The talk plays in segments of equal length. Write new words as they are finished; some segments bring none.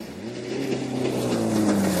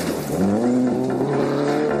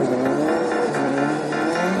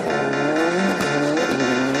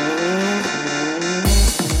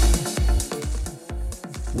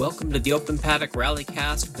welcome to the Open Paddock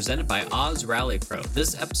Rallycast presented by Oz Rally Pro.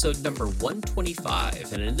 This is episode number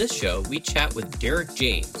 125, and in this show, we chat with Derek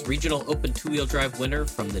James, regional open two-wheel drive winner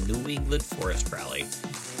from the New England Forest Rally.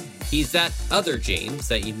 He's that other James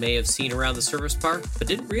that you may have seen around the service park, but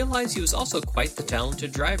didn't realize he was also quite the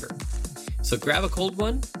talented driver. So grab a cold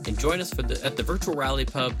one and join us at the virtual rally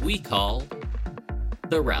pub we call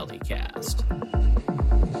the Rallycast.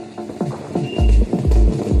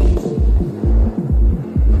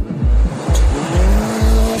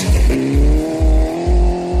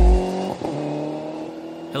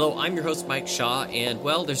 Hello, I'm your host, Mike Shaw, and,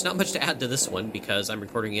 well, there's not much to add to this one because I'm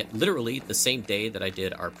recording it literally the same day that I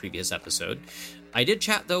did our previous episode. I did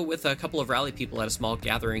chat, though, with a couple of rally people at a small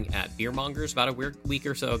gathering at Beer Mongers about a week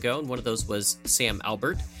or so ago, and one of those was Sam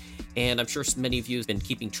Albert. And I'm sure many of you have been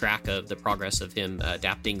keeping track of the progress of him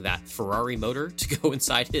adapting that Ferrari motor to go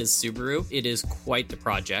inside his Subaru. It is quite the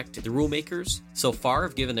project. The rule makers so far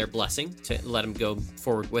have given their blessing to let him go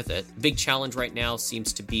forward with it. Big challenge right now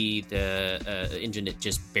seems to be the engine that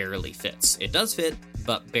just barely fits. It does fit,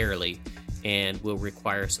 but barely, and will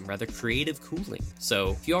require some rather creative cooling.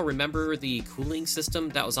 So if you all remember the cooling system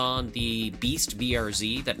that was on the Beast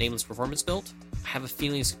VRZ that Nameless Performance built, I have a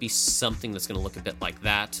feeling it's going to be something that's going to look a bit like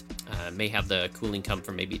that. May have the cooling come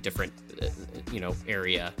from maybe a different,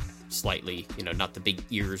 area slightly, not the big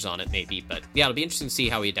ears on it maybe, but yeah, it'll be interesting to see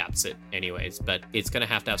how he adapts it anyways, but it's going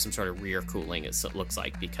to have some sort of rear cooling, it looks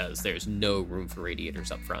like, because there's no room for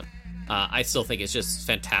radiators up front. I still think it's just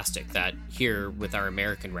fantastic that here with our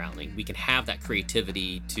American rallying, we can have that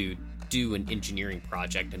creativity to do an engineering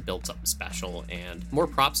project and build something special, and more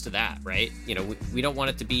props to that, right? We don't want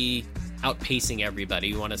it to be outpacing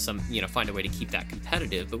everybody. We want to find a way to keep that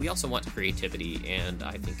competitive, but we also want creativity, and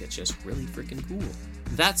I think it's just really freaking cool.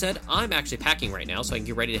 That said, I'm actually packing right now so I can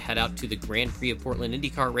get ready to head out to the Grand Prix of Portland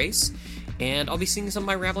IndyCar race, and I'll be seeing some of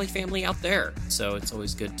my Rally family out there, so it's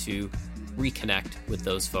always good to reconnect with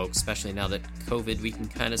those folks, especially now that COVID, we can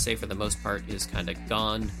kind of say for the most part, is kind of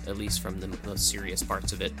gone, at least from the most serious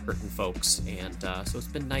parts of it, hurting folks, and so it's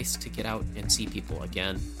been nice to get out and see people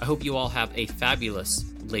again. I hope you all have a fabulous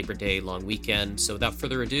Labor Day long weekend, so without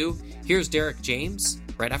further ado, here's Derek James,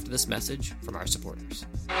 right after this message from our supporters.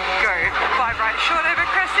 Go, 5 right short over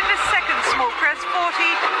crest into second, small crest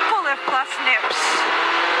 40, full left plus nips.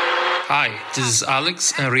 Hi, this is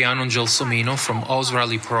Alex and Rihanna Gelsomino from Oz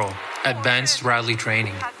Rally Pro, Advanced Rally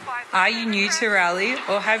Training. Are you new to rally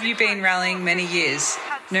or have you been rallying many years?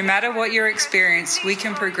 No matter what your experience, we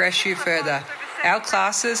can progress you further. Our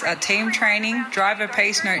classes are team training, driver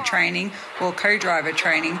pace note training, or co-driver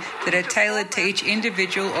training that are tailored to each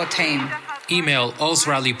individual or team. Email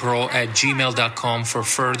ozrallypro@gmail.com for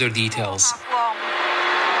further details.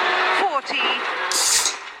 40.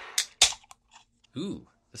 Ooh.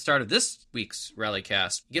 The start of this week's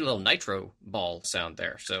Rallycast, you get a little nitro ball sound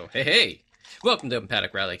there. So, hey. Welcome to Open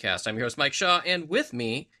Paddock Rallycast. I'm your host, Mike Shaw, and with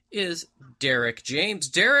me is Derek James.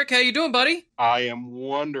 Derek, how you doing, buddy? I am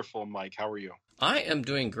wonderful, Mike. How are you? I am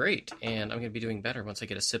doing great, and I'm going to be doing better once I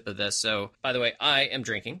get a sip of this. So, by the way, I am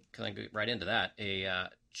drinking, because I can go right into that, a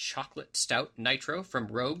chocolate stout nitro from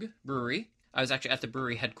Rogue Brewery. I was actually at the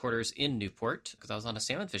brewery headquarters in Newport because I was on a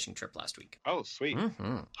salmon fishing trip last week. Oh, sweet.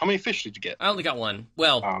 Mm-hmm. How many fish did you get? I only got one.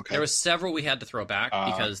 Well, okay. There was several we had to throw back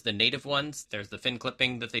because the native ones, there's the fin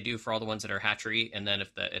clipping that they do for all the ones that are hatchery, and then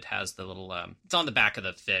if it has the little, it's on the back of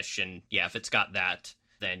the fish, and yeah, if it's got that,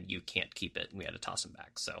 then you can't keep it, and we had to toss them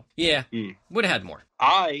back. So yeah, would have had more.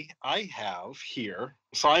 I have here.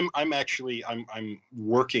 So I'm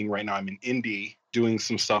working right now. I'm in Indy doing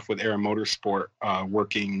some stuff with Air Motorsport,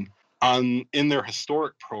 working in their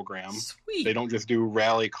historic program. Sweet. They don't just do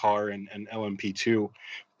rally car and LMP2,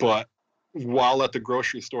 but while at the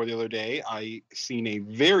grocery store the other day, I seen a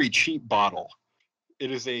very cheap bottle.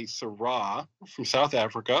 It is a Syrah from South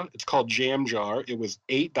Africa. It's called Jam Jar. It was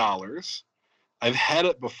 $8. I've had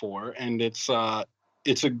it before, and it's a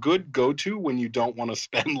good go-to when you don't want to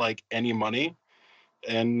spend like any money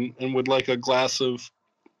and would like a glass of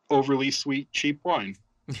overly sweet cheap wine.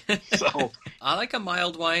 So I like a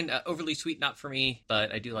mild wine. Overly sweet, not for me,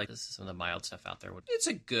 but I do like some of the mild stuff out there. It's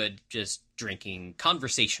a good, just drinking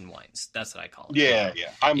conversation wines. That's what I call it. Yeah.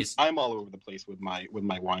 I'm all over the place with my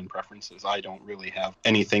wine preferences. I don't really have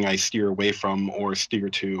anything I steer away from or steer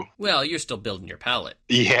to. Well, you're still building your palate.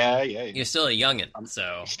 Yeah. You're still a youngin',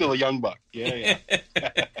 so I'm still a young buck. Yeah.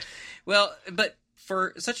 Well, but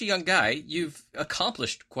for such a young guy, you've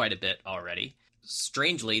accomplished quite a bit already.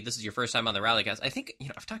 Strangely, this is your first time on the Rallycast. I think,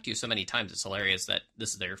 I've talked to you so many times, it's hilarious that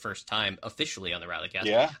this is their first time officially on the Rallycast.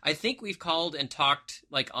 Yeah. I think we've called and talked,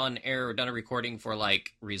 on air or done a recording for,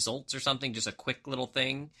 results or something, just a quick little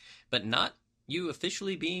thing, but not you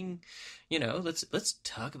officially being, let's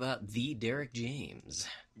talk about the Derek James.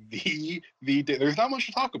 There's not much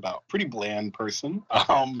to talk about. Pretty bland person.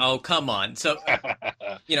 Oh, come on. So,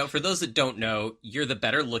 for those that don't know, you're the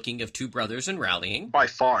better looking of two brothers in rallying. By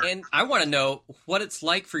far. And I want to know what it's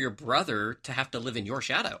like for your brother to have to live in your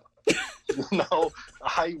shadow. No,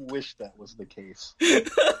 I wish that was the case.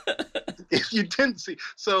 If you didn't see,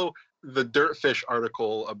 so the Dirtfish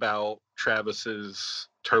article about Travis's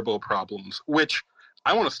turbo problems, which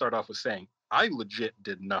I want to start off with saying, I legit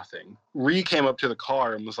did nothing. Ree came up to the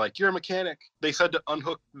car and was like, "You're a mechanic. They said to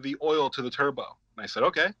unhook the oil to the turbo." And I said,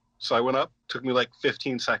 "Okay." So I went up, took me like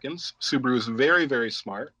 15 seconds. Subaru is very, very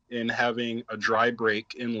smart in having a dry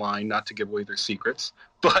brake in line, not to give away their secrets,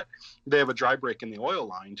 but they have a dry brake in the oil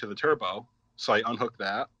line to the turbo. So I unhooked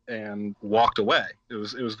that and walked away. It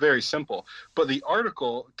was very simple. But the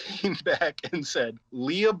article came back and said,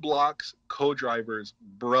 Leah Block's co-driver's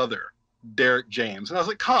brother, Derek James. And I was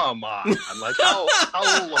like, come on. I'm like, how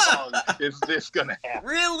long is this going to happen?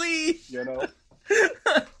 Really?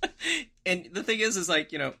 And the thing is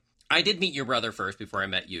like, I did meet your brother first before I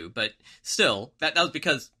met you, but still, that was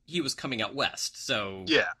because he was coming out west. So,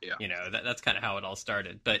 yeah. That's kind of how it all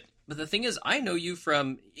started. But the thing is, I know you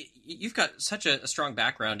from, you've got such a strong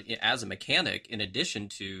background as a mechanic in addition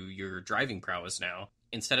to your driving prowess now.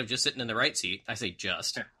 Instead of just sitting in the right seat, I say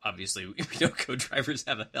just, obviously, we know co-drivers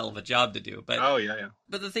have a hell of a job to do. But, oh, yeah.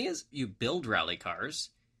 But the thing is, you build rally cars,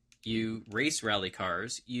 you race rally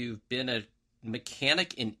cars, you've been a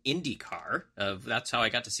mechanic in IndyCar. That's how I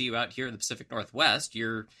got to see you out here in the Pacific Northwest.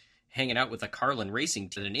 You're hanging out with a Carlin Racing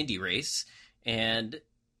to an Indy race, and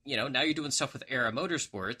now you're doing stuff with Era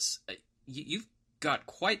Motorsports. You've got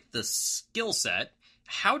quite the skill set.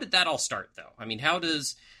 How did that all start, though? I mean, how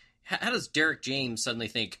does Derek James suddenly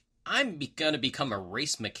think, I'm going to become a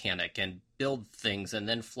race mechanic and build things and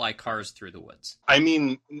then fly cars through the woods? I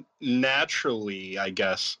mean, naturally, I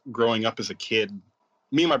guess, growing up as a kid,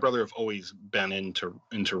 me and my brother have always been into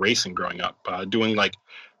racing growing up, doing like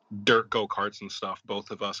dirt go-karts and stuff,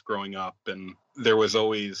 both of us growing up. And there was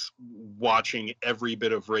always watching every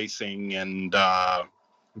bit of racing and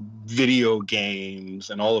video games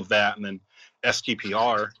and all of that. And then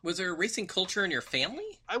STPR. Was there a racing culture in your family?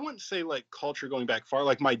 I wouldn't say like culture going back far.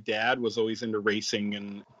 Like my dad was always into racing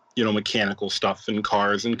and, mechanical stuff and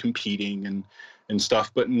cars and competing and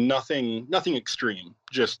stuff, but nothing extreme,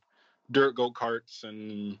 just dirt go-karts,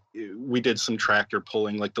 and we did some tractor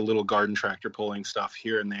pulling, like the little garden tractor pulling stuff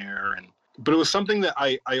here and there. But it was something that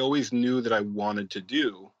I always knew that I wanted to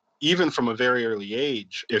do, even from a very early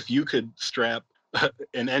age. If you could strap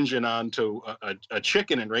an engine onto a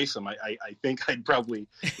chicken and race them, I think I'd probably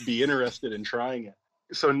be interested in trying it.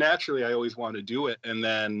 So naturally, I always wanted to do it. And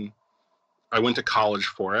then I went to college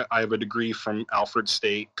for it. I have a degree from Alfred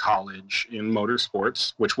State College in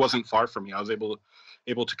motorsports, which wasn't far from me. I was able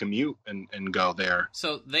to commute and go there.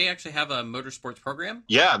 So they actually have a motorsports program?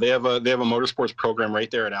 Yeah, they have a motorsports program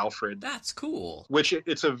right there at Alfred. That's cool. Which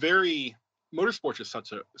motorsports is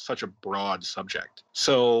such a broad subject.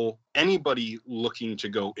 So anybody looking to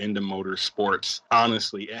go into motorsports,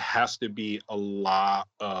 honestly, it has to be a lot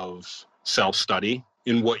of self-study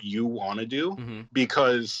in what you want to do,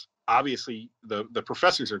 because obviously the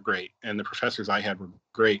professors are great, and the professors I had were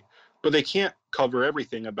great, but they can't cover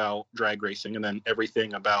everything about drag racing, and then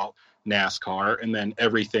everything about NASCAR, and then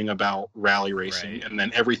everything about rally racing, right, and then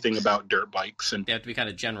everything about dirt bikes. And they have to be kind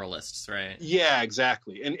of generalists, right? Yeah,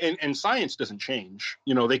 exactly. And science doesn't change.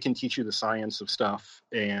 They can teach you the science of stuff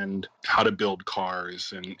and how to build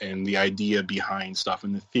cars and the idea behind stuff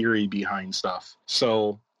and the theory behind stuff.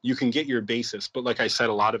 So you can get your basis, but like I said,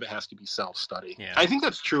 a lot of it has to be self-study. Yeah. I think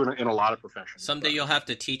that's true in a lot of professions. Someday you'll have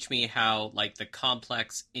to teach me how like the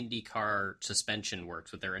complex IndyCar suspension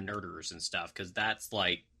works with their inerters and stuff, because that's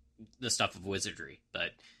like the stuff of wizardry.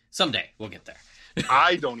 But someday we'll get there.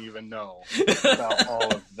 I don't even know about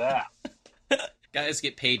all of that. Guys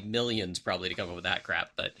get paid millions probably to come up with that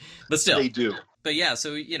crap, but still. They do. But yeah,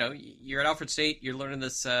 so you're at Alfred State, you're learning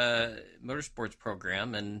this motorsports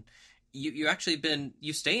program, and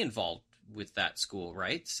you stay involved with that school,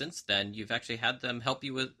 right? Since then, you've actually had them help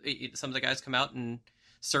you with some of the guys come out and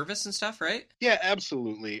service and stuff, right? Yeah,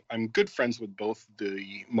 absolutely. I'm good friends with both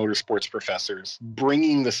the motorsports professors,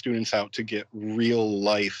 bringing the students out to get real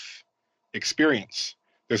life experience.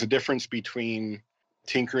 There's a difference between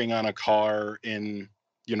tinkering on a car in,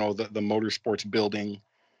 the motorsports building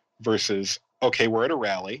versus, okay, we're at a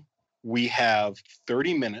rally. We have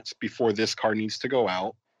 30 minutes before this car needs to go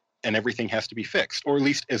out, and everything has to be fixed, or at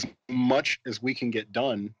least as much as we can get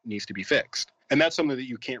done needs to be fixed. And that's something that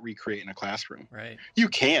you can't recreate in a classroom. Right. You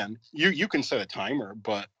can. You can set a timer,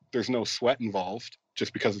 but there's no sweat involved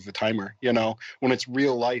just because of the timer. You know, when it's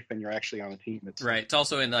real life and you're actually on a team, it's right. It's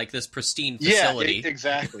also in like this pristine facility. Yeah,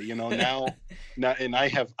 exactly. You know, now, and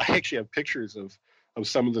I actually have pictures of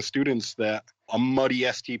some of the students that a muddy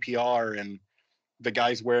STPR and the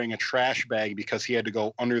guy's wearing a trash bag because he had to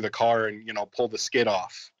go under the car and, you know, pull the skid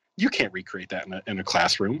off. You can't recreate that in a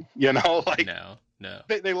classroom, you know, like no.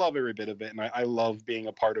 They love every bit of it. And I love being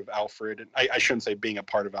a part of Alfred. And I shouldn't say being a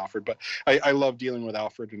part of Alfred, but I love dealing with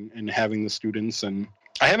Alfred and having the students. And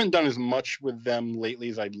I haven't done as much with them lately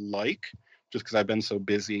as I'd like, just because I've been so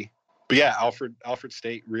busy. But yeah, Alfred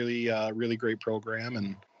State, really, really great program,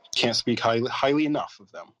 and can't speak highly enough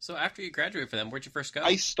of them. So after you graduated from them, where'd you first go?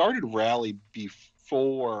 I started rally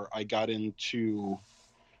before I got into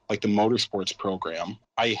like the motorsports program.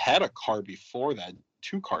 I had a car before that,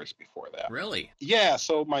 2 cars before that. Really? Yeah,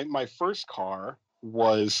 so my first car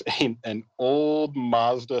was an old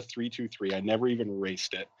Mazda 323. I never even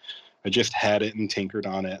raced it. I just had it and tinkered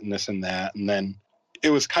on it and this and that. And then it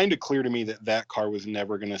was kind of clear to me that car was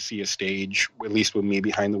never going to see a stage, at least with me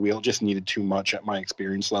behind the wheel. It just needed too much at my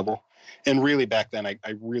experience level. And really back then, I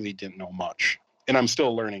really didn't know much. And I'm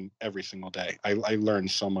still learning every single day. I learn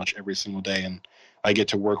so much every single day. And I get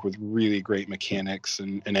to work with really great mechanics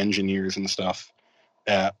and engineers and stuff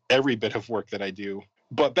at every bit of work that I do.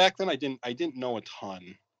 But back then, I didn't know a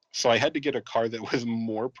ton. So I had to get a car that was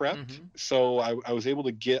more prepped. Mm-hmm. So I was able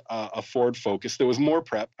to get a Ford Focus that was more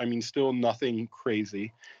prepped. I mean, still nothing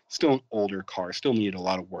crazy. Still an older car. Still needed a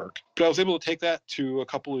lot of work. But I was able to take that to a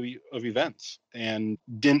couple of events and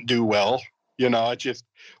didn't do well. You know, just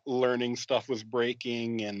learning stuff was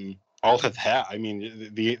breaking and all of that. I mean,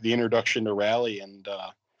 the introduction to rally, and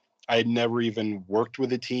I had never even worked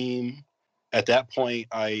with a team. At that point,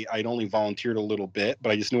 I'd only volunteered a little bit,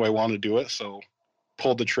 but I just knew I wanted to do it, so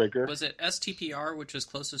pulled the trigger. Was it STPR, which was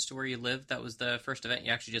closest to where you lived, that was the first event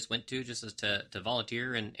you actually just went to, just as to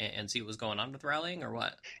volunteer and see what was going on with rallying, or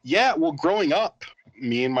what? Yeah, well, growing up,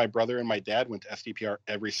 me and my brother and my dad went to STPR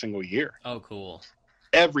every single year. Oh, cool.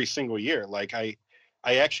 Every single year. Like, I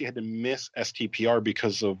actually had to miss STPR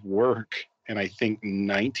because of work in, I think,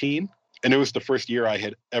 19. And it was the first year I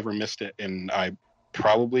had ever missed it, and I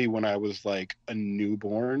probably when I was like a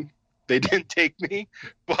newborn, they didn't take me,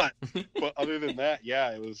 but other than that,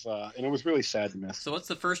 yeah, it was, and it was really sad to miss. So what's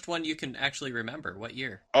the first one you can actually remember? What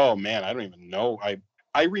year? Oh man, I don't even know.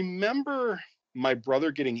 I remember my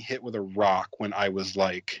brother getting hit with a rock when I was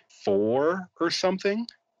like 4 or something,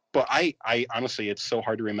 but I honestly, it's so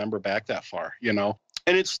hard to remember back that far, you know,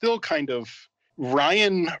 and it's still kind of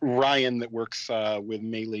Ryan that works with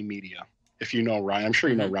Melee Media. If you know Ryan, I'm sure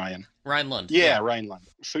you know Ryan. Ryan Lund. Yeah, Ryan Lund.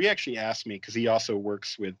 So he actually asked me, because he also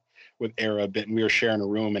works with Era a bit, and we were sharing a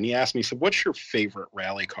room, and he asked me, he said, what's your favorite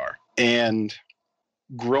rally car? And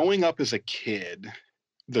growing up as a kid,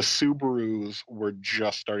 the Subarus were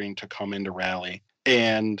just starting to come into rally.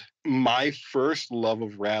 And my first love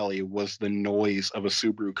of rally was the noise of a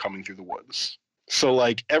Subaru coming through the woods. So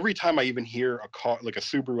like every time I even hear a car, like a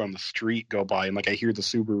Subaru on the street go by, and like I hear the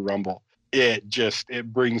Subaru rumble,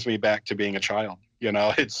 it brings me back to being a child. You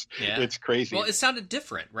know, it's crazy. Well, it sounded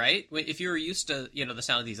different, right? If you were used to, you know, the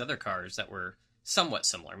sound of these other cars that were somewhat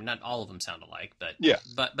similar. I mean, not all of them sound alike, but yeah.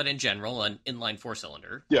 But in general, an inline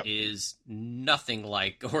 4-cylinder is nothing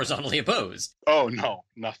like horizontally opposed. Oh no,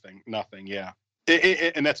 nothing. Yeah,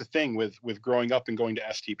 and that's the thing with growing up and going to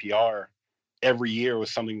STPR. Every year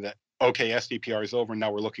was something that, okay, STPR is over,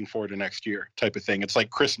 now we're looking forward to next year type of thing. It's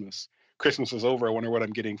like Christmas. Christmas is over, I wonder what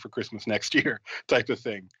I'm getting for Christmas next year type of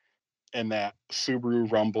thing. And that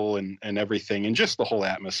Subaru rumble and everything, and just the whole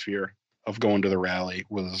atmosphere of going to the rally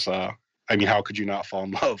was, I mean, how could you not fall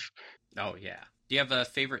in love? Oh, yeah. Do you have a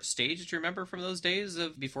favorite stage that you remember from those days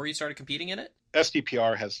of before you started competing in it?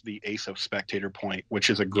 STPR has the ASIF Spectator Point, which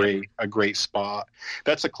is a great spot.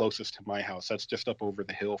 That's the closest to my house. That's just up over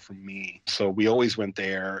the hill from me. So we always went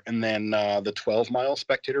there. And then the 12-mile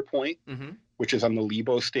Spectator Point, which is on the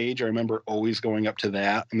Lebo stage. I remember always going up to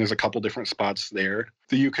that. And there's a couple different spots there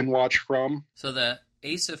that you can watch from. So the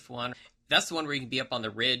ASIF one, that's the one where you can be up on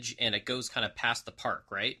the ridge and it goes kind of past the park,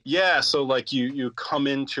 right? Yeah, so like you come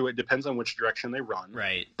into it, depends on which direction they run.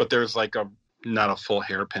 Right. But there's like not a full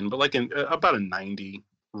hairpin, but like about a 90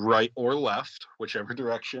 right or left, whichever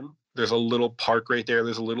direction. There's a little park right there.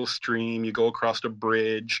 There's a little stream. You go across a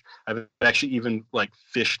bridge. I've actually even like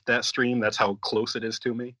fished that stream. That's how close it is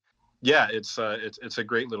to me. Yeah, it's a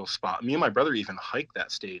great little spot. Me and my brother even hiked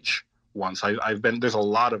that stage once. I've been, there's a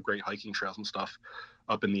lot of great hiking trails and stuff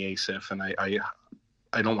up in the ASIF, and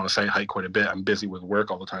I don't want to say I hike quite a bit. I'm busy with work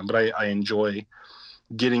all the time, but I enjoy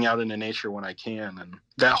getting out into nature when I can, and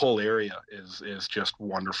that whole area is just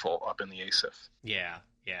wonderful up in the ASIF. Yeah.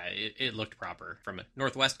 Yeah, it looked proper. From a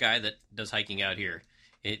Northwest guy that does hiking out here,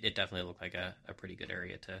 it definitely looked like a pretty good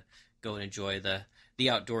area to go and enjoy the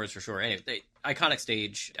outdoors for sure. Anyway, the iconic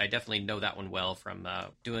stage, I definitely know that one well from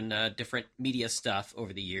doing different media stuff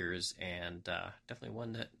over the years, and definitely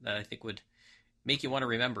one that I think would make you want to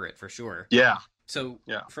remember it for sure. Yeah. So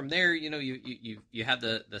from there, you had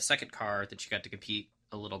the second car that you got to compete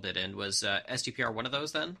a little bit in. Was STPR one of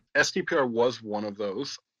those then? STPR was one of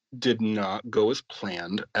those. Did not go as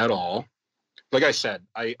planned at all. Like I said,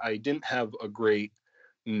 I didn't have a great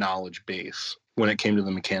knowledge base when it came to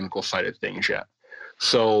the mechanical side of things yet.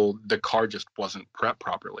 So the car just wasn't prepped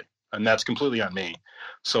properly. And that's completely on me.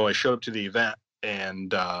 So I showed up to the event,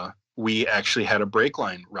 and we actually had a brake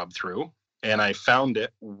line rub through. And I found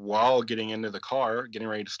it while getting into the car, getting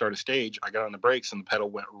ready to start a stage. I got on the brakes and the pedal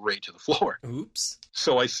went right to the floor. Oops.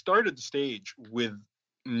 So I started the stage with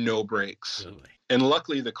no brakes. Really? And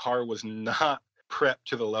luckily the car was not prepped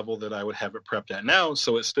to the level that I would have it prepped at now.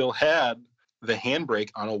 So it still had the handbrake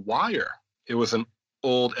on a wire. It was an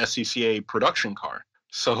old SCCA production car.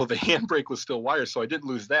 So the handbrake was still wired. So I didn't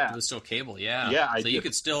lose that. It was still cable, yeah. Yeah. So you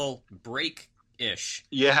could still brake-ish.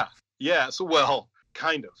 Yeah. Yeah. So, well,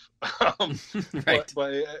 kind of. Right.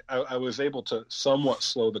 But I was able to somewhat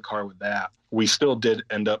slow the car with that. We still did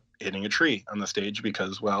end up hitting a tree on the stage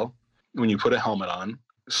because, well, when you put a helmet on,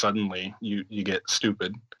 suddenly you get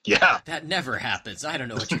stupid. Yeah. That never happens. I don't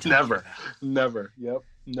know what you're talking Never. about. Never. Yep.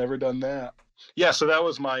 Never done that. Yeah. So that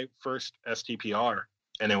was my first STPR,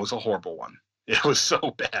 and it was a horrible one. It was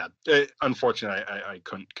so bad. Unfortunately, I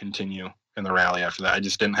couldn't continue in the rally after that. I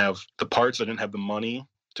just didn't have the parts. I didn't have the money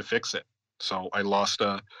to fix it. So I lost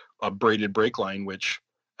a braided brake line, which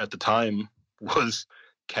at the time was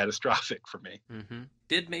catastrophic for me. Mm-hmm.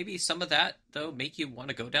 Did maybe some of that, though, make you want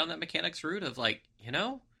to go down that mechanics route of like,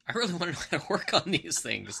 I really want to know how to work on these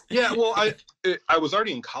things? Yeah, well, I was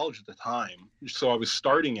already in college at the time, so I was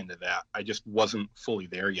starting into that. I just wasn't fully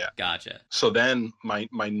there yet. Gotcha. So then my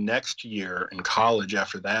next year in college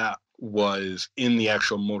after that was in the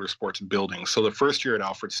actual motorsports building. So the first year at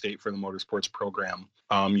Alfred State for the motorsports program,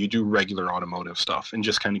 you do regular automotive stuff and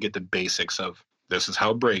just kind of get the basics of this is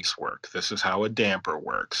how brakes work. This is how a damper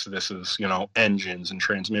works. This is, engines and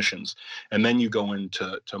transmissions. And then you go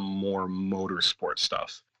into more motorsport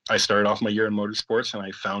stuff. I started off my year in motorsports and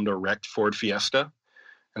I found a wrecked Ford Fiesta.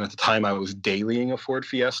 And at the time I was dailying a Ford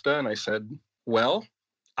Fiesta. And I said, well,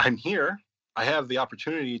 I'm here. I have the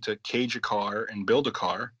opportunity to cage a car and build a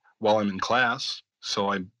car while I'm in class.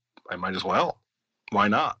 So I might as well. Why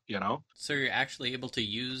not, So you're actually able to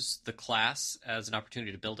use the class as an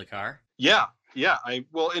opportunity to build a car? Yeah. And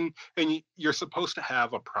you're supposed to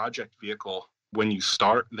have a project vehicle when you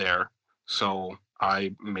start there. So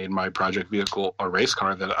I made my project vehicle a race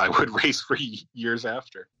car that I would race for years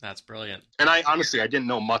after. That's brilliant. And I didn't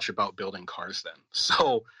know much about building cars then.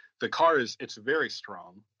 So the car it's very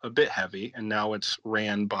strong, a bit heavy, and now it's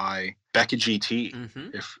ran by Becca GT. Mm-hmm.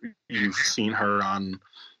 If you've seen her on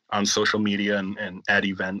social media and at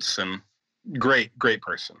events, and great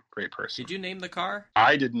person. Did you name the car?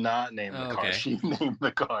 I did not name the car. She named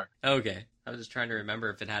the car. Okay. I was just trying to remember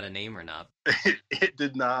if it had a name or not. It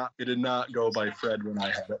did not go by Fred when I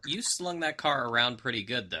had it. You slung that car around pretty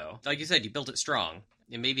good, though. Like you said, you built it strong.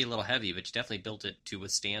 It may be a little heavy, but you definitely built it to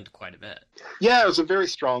withstand quite a bit. Yeah, it was a very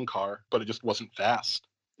strong car, but it just wasn't fast.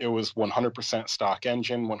 It was 100% stock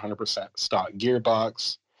engine, 100% stock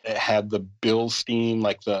gearbox. It had the Bilstein,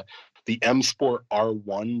 like the M Sport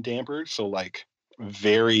R1 damper, so like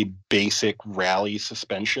very basic rally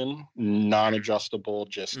suspension, non-adjustable,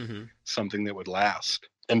 just something that would last.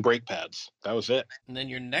 And brake pads. That was it. And then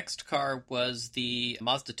your next car was the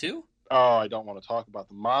Mazda 2? Oh, I don't want to talk about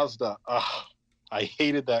the Mazda. I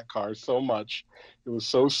hated that car so much. It was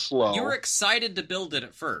so slow. You were excited to build it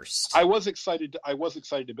at first. I was excited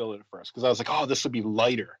to build it at first because I was like, oh, this would be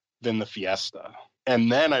lighter than the Fiesta.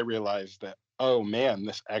 And then I realized that, oh man,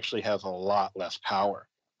 this actually has a lot less power.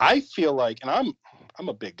 I feel like, and I'm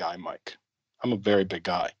a big guy, Mike. I'm a very big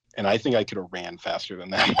guy. And I think I could have ran faster than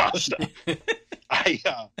that Mazda. I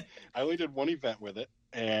only did one event with it.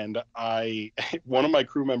 And one of my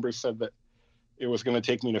crew members said that it was going to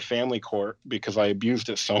take me to family court because I abused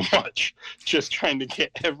it so much, just trying to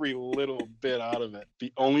get every little bit out of it.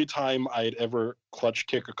 The only time I'd ever clutch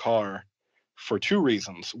kick a car for two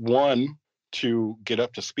reasons. One, to get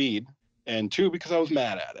up to speed, and two, because I was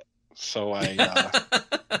mad at it. So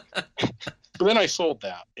but then I sold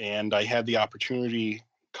that, and I had the opportunity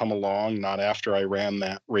come along, not after I ran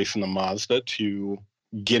that race in the Mazda, to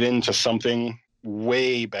get into something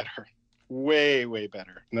way better. Way, way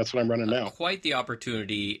better. And that's what I'm running now. Quite the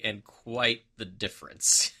opportunity and quite the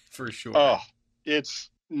difference, for sure. Oh, It's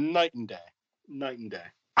night and day. Night and day.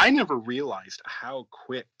 I never realized how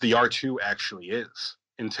quick the R2 actually is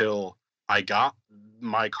until I got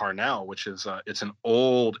my car now, which is it's an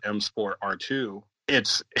old M Sport R2.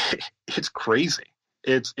 It's crazy.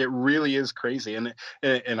 It really is crazy, and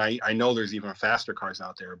I know there's even faster cars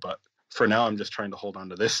out there, but for now I'm just trying to hold on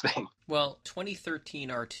to this thing. Well, 2013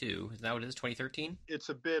 R2, is that what it is? 2013? It's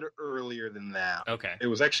a bit earlier than that. Okay. It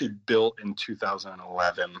was actually built in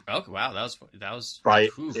 2011. Okay, wow, that was Right.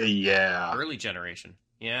 whew, Yeah. early generation.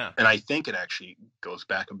 Yeah. And I think it actually goes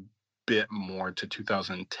back a bit more to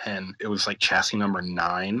 2010. It was like chassis number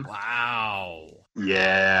 9. Wow.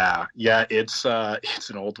 Yeah, it's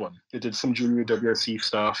an old one. It did some junior WRC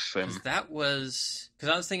stuff, and Because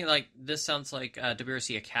I was thinking like this sounds like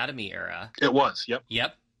WRC Academy era. it was.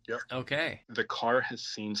 Yep. Okay. The car has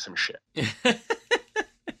seen some shit.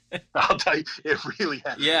 I'll tell you, it really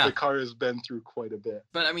has. Yeah. The car has been through quite a bit.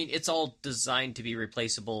 But I mean, it's all designed to be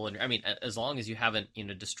replaceable, and I mean, as long as you haven't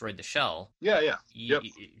destroyed the shell, Yeah. Yep.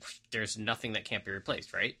 There's nothing that can't be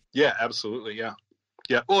replaced, right? Yeah, absolutely. Yeah.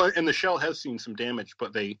 Well, and the shell has seen some damage,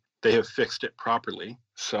 but they have fixed it properly.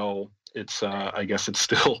 So it's I guess it's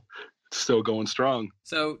still going strong.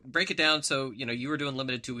 So break it down. So you were doing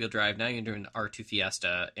limited 2-wheel drive. Now you're doing R2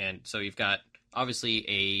 Fiesta, and so you've got obviously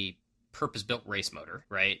a purpose-built race motor,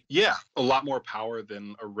 right? Yeah, a lot more power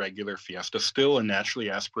than a regular Fiesta. Still a naturally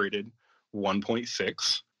aspirated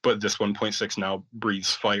 1.6, but this 1.6 now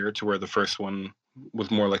breathes fire to where the first one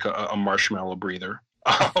was more like a marshmallow breather.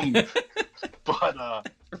 But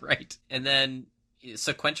right. And then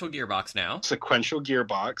sequential gearbox now. Sequential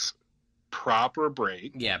gearbox, proper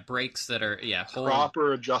brake. Yeah, brakes that are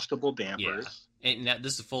proper adjustable dampers. Yeah. And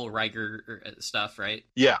this is full Riger stuff, right?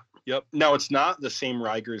 Yeah. Yep. Now, it's not the same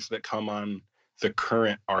Rigers that come on the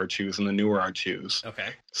current R2s and the newer R2s. Okay.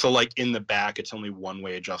 So, like, in the back, it's only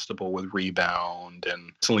one-way adjustable with rebound,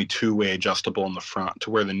 and it's only two-way adjustable in the front,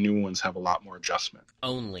 to where the new ones have a lot more adjustment.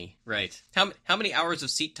 Only, right. How many hours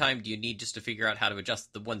of seat time do you need just to figure out how to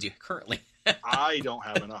adjust the ones you currently have? I don't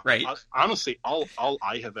have enough. Right. Honestly, all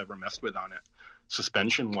I have ever messed with on it,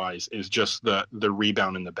 suspension-wise, is just the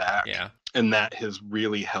rebound in the back. Yeah. And that has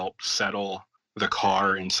really helped settle the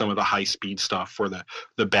car and some of the high speed stuff where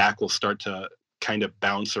the back will start to kind of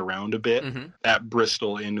bounce around a bit. Mm-hmm. At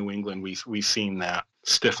Bristol in New England, we've seen that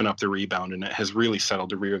stiffen up the rebound, and it has really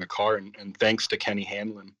settled the rear of the car. And thanks to Kenny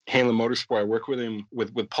Hanlon Motorsport, I work with him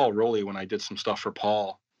with Paul Rowley when I did some stuff for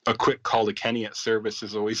Paul. A quick call to Kenny at service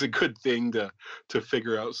is always a good thing to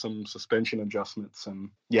figure out some suspension adjustments. And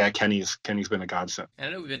yeah, Kenny's been a godsend. And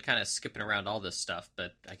I know we've been kind of skipping around all this stuff,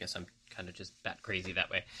 but I guess I'm kind of just bat crazy that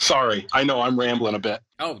way. Sorry, I know I'm rambling a bit.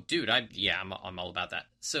 Oh, dude, I'm all about that.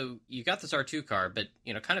 So you got this R2 car, but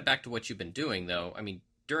kind of back to what you've been doing though. I mean,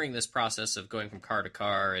 during this process of going from car to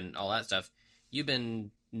car and all that stuff, you've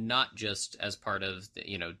been not just as part of the,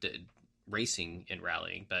 racing and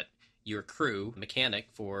rallying, but your crew mechanic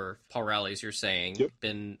for Paul Rallies, you're saying. Yep.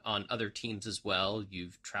 Been on other teams as well.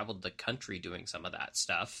 You've traveled the country doing some of that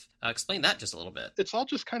stuff. Explain that just a little bit. It's all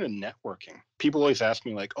just kind of networking. People always ask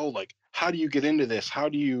me like, how do you get into this? How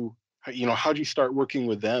do you start working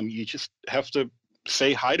with them? You just have to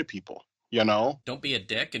say hi to people, Don't be a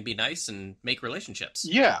dick and be nice and make relationships.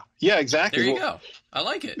 Yeah, exactly. There you go. I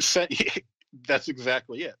like it. That's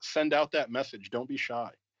exactly it. Send out that message. Don't be shy.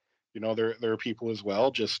 There are people as well.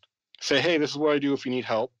 Just say, hey, this is what I do. If you need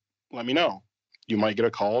help, let me know. You might get a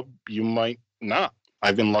call. You might not.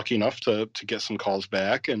 I've been lucky enough to get some calls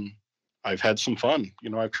back, and I've had some fun.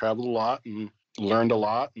 I've traveled a lot and learned a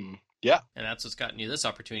lot, and yeah. And that's what's gotten you this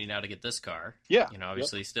opportunity now to get this car. Yeah.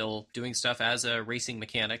 Obviously still doing stuff as a racing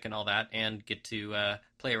mechanic and all that, and get to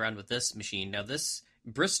play around with this machine. Now, this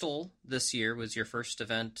Bristol this year was your first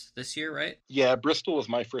event this year, right? Yeah, Bristol was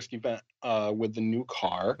my first event with the new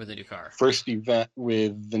car. With the new car. First event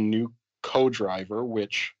with the new co-driver,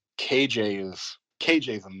 which KJ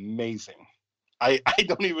is amazing. I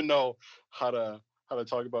don't even know how to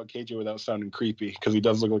talk about KJ without sounding creepy, because he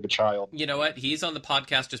does look like a child. You know what? He's on the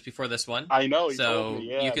podcast just before this one. I know. He so told me,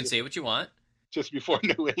 yeah, you can say what you want. Just before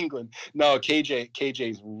New England. No,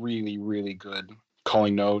 KJ's really, really good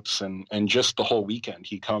calling notes, and just the whole weekend.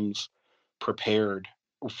 He comes prepared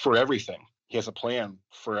for everything. He has a plan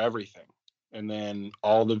for everything. And then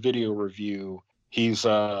all the video review. He's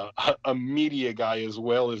a media guy as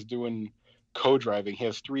well as doing co-driving. He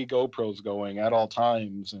has 3 GoPros going at all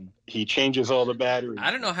times, and he changes all the batteries.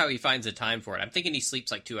 I don't know how he finds the time for it. I'm thinking he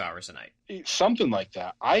sleeps like 2 hours a night. Something like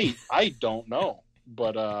that. I don't know,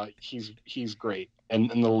 but he's great. And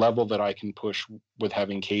the level that I can push with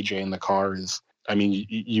having KJ in the car is, I mean,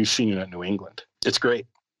 you've seen it at New England. It's great.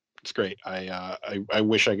 It's great. I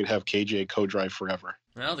wish I could have KJ co-drive forever.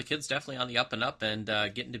 Well, the kid's definitely on the up and up and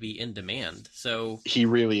getting to be in demand. So he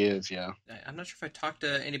really is, yeah. I'm not sure if I talked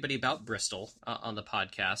to anybody about Bristol on the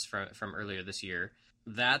podcast from earlier this year.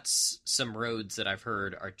 That's some roads that I've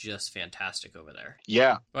heard are just fantastic over there.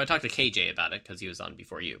 Yeah. Well, I talked to KJ about it because he was on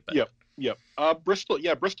before you. But... Yep.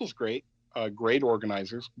 Bristol's great. Great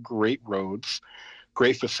organizers, great roads,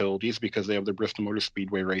 great facilities because they have the Bristol Motor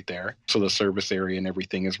Speedway right there. So the service area and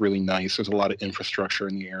everything is really nice. There's a lot of infrastructure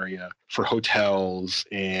in the area for hotels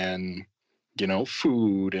and,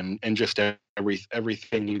 food and just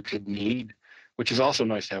everything you could need, which is also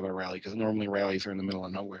nice to have a rally because normally rallies are in the middle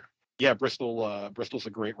of nowhere. Yeah, Bristol's a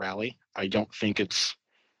great rally. I don't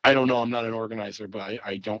know, I'm not an organizer, but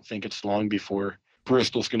I don't think it's long before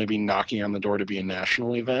Bristol's going to be knocking on the door to be a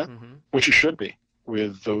national event, which it should be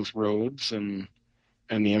with those roads and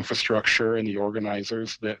the infrastructure and the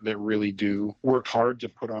organizers that really do work hard to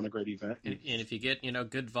put on a great event. And if you get,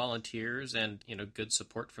 good volunteers and, good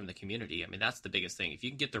support from the community, I mean, that's the biggest thing. If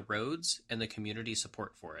you can get the roads and the community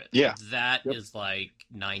support for it, that is like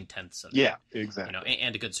 9/10 of it. Yeah, exactly.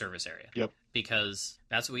 And a good service area. Yep. Because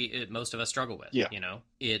that's what most of us struggle with. Yeah.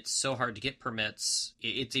 It's so hard to get permits.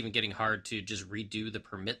 It's even getting hard to just redo the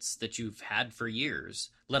permits that you've had for years,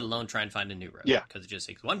 let alone try and find a new road. Yeah. Because it just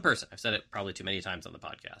takes one person. I've said it probably too many times on the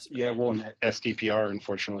podcast. Yeah, well, and SDPR,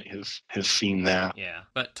 unfortunately, has seen that. Yeah.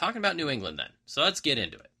 But talking about New England then. So let's get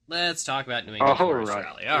into it. Let's talk about New England Forest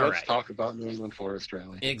Rally. Let's talk about New England Forest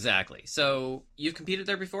Rally. Exactly. So you've competed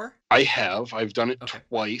there before? I have. I've done it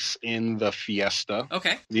twice in the Fiesta.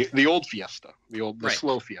 Okay. The old Fiesta. The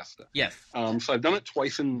slow Fiesta. Yes. So I've done it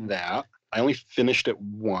twice in that. I only finished it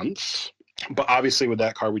once. But obviously with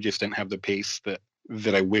that car, we just didn't have the pace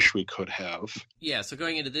that I wish we could have. Yeah, so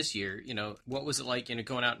going into this year, what was it like,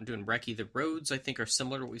 going out and doing recce? The roads, I think, are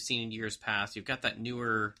similar to what we've seen in years past. You've got that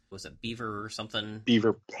newer, was it Beaver or something?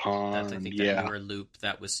 Beaver Pond, That's, I think, that newer loop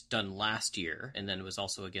that was done last year, and then it was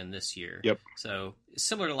also again this year. Yep. So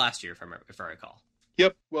similar to last year, if I recall.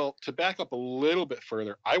 Yep. Well, to back up a little bit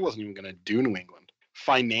further, I wasn't even going to do New England.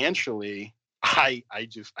 Financially, I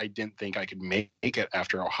didn't think I could make it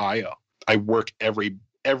after Ohio. I work every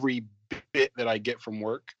bit that I get from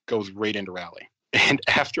work goes right into rally. And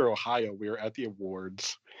after Ohio, we were at the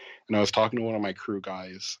awards and I was talking to one of my crew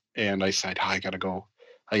guys and I said, I gotta go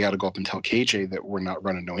up and tell KJ that we're not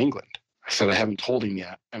running New England. I said, I haven't told him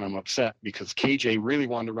yet and I'm upset because KJ really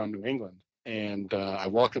wanted to run New England. And I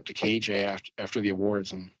walked up to KJ after the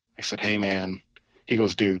awards and I said, hey man, he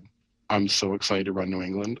goes, dude, I'm so excited to run New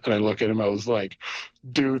England. And I look at him, I was like,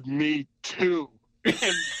 dude, me too. And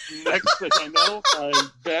next thing I know,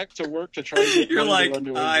 I'm back to work to try to get You're like,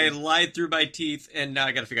 I lied through my teeth, and now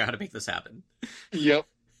I got to figure out how to make this happen. Yep.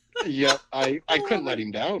 I couldn't let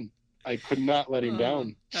him down. I could not let him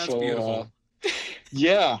down. That's beautiful.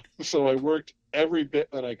 So I worked every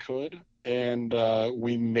bit that I could, and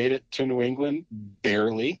we made it to New England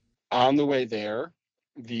barely. On the way there,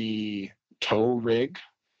 the tow rig,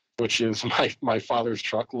 which is my father's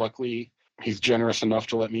truck, luckily, he's generous enough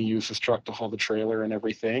to let me use his truck to haul the trailer and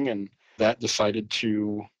everything. And that decided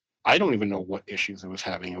to, I don't even know what issues it was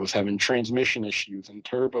having. It was having transmission issues and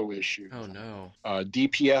turbo issues. Oh, no.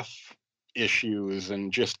 DPF issues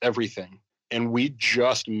and just everything. And we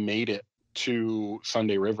just made it to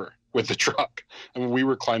Sunday River with the truck. I mean, we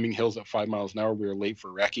were climbing hills at 5 miles an hour. We were late for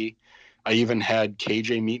recce. I even had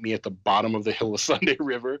KJ meet me at the bottom of the hill of Sunday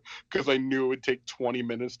River because I knew it would take 20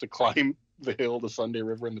 minutes to climb the hill to Sunday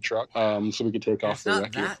River in the truck, so we could take off the recce.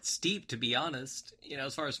 It's not that steep, to be honest,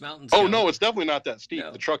 as far as mountains go. No, it's definitely not that steep.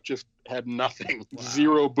 No. The truck just had nothing. Wow.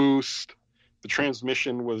 Zero boost. The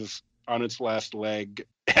transmission was on its last leg.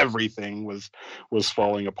 Everything was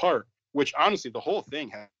falling apart, which honestly, the whole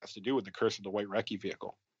thing has to do with the curse of the white recce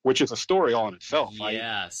vehicle, which is a story all in itself.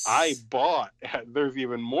 Yes. I bought, there's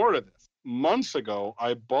even more to this. Months ago,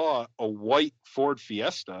 I bought a white Ford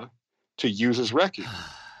Fiesta to use as recce.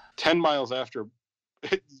 10 miles after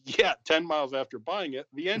buying it,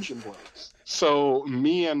 the engine blows. So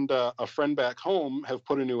me and a friend back home have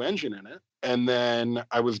put a new engine in it. And then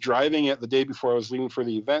I was driving it the day before I was leaving for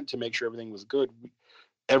the event to make sure everything was good.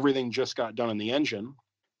 Everything just got done in the engine.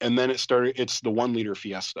 And then it's the 1 liter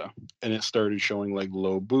Fiesta. And it started showing like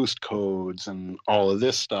low boost codes and all of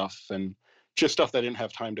this stuff. And just stuff that I didn't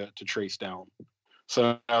have time to trace down.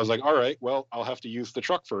 So I was like, all right, well, I'll have to use the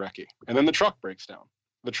truck for recce. And then the truck breaks down.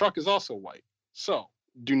 The truck is also white. So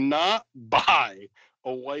do not buy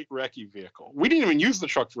a white recce vehicle. We didn't even use the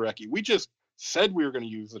truck for recce. We just said we were going to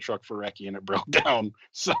use the truck for recce and it broke down.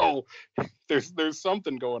 So there's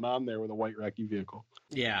something going on there with a white recce vehicle.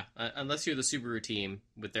 Yeah, unless you're the Subaru team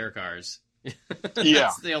with their cars, Yeah.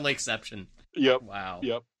 That's the only exception. Yep. Wow.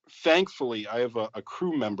 Yep. Thankfully, I have a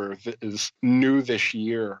crew member that is new this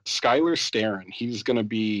year, Skylar Starron. He's going to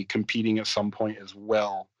be competing at some point as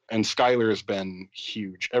well. And Skylar has been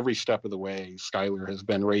huge. Every step of the way, Skylar has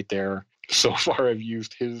been right there. So far, I've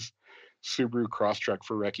used his Subaru Crosstrek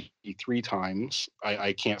for recce 3 times.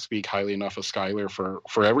 I can't speak highly enough of Skylar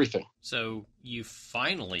for everything. So you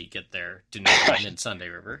finally get there to New England and Sunday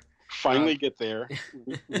River. Finally get there.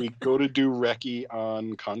 We go to do recce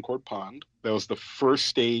on Concord Pond. That was the first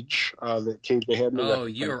stage that KJ had. Oh,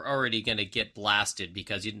 you're already going to get blasted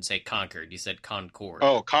because you didn't say Concord. You said Concord.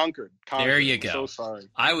 Oh, Concord. There you go. I'm so sorry.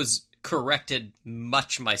 I was corrected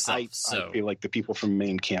much myself. I feel like the people from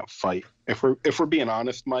Maine can't fight. If we're being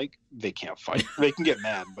honest, Mike, they can't fight. They can get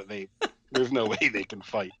mad, but there's no way they can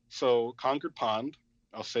fight. So Concord Pond,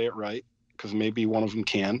 I'll say it right because maybe one of them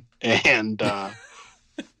can, and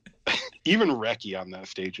even recce on that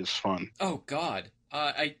stage is fun. Oh God,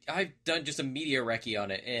 I've done just a media recce on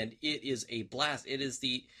it, and it is a blast. It is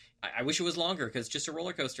I wish it was longer because it's just a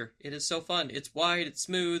roller coaster. It is so fun. It's wide, it's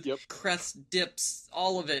smooth, crests, dips,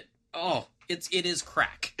 all of it. Oh, it is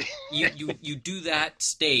crack. You do that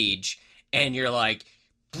stage, and you're like,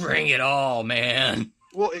 bring it all, man.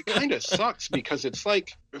 Well, it kind of sucks because it's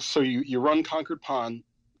like, so you run Concord Pond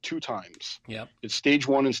 2 times. Yep. It's stage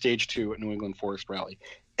 1 and stage 2 at New England Forest Rally.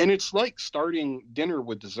 And it's like starting dinner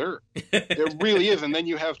with dessert. It really is. And then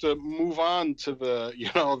you have to move on to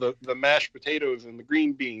the mashed potatoes and the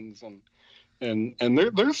green beans and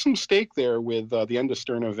there's some steak there with the end of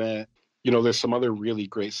Stern event. There's some other really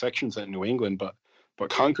great sections at New England, but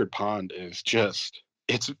Concord Pond is just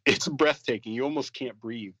it's breathtaking. You almost can't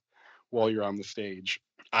breathe while you're on the stage.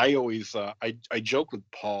 I always I joked with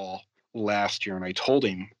Paul last year, and I told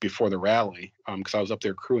him before the rally because I was up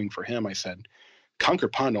there crewing for him. I said,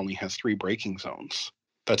 Concord Pond only has 3 braking zones.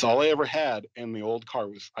 That's all I ever had, and the old car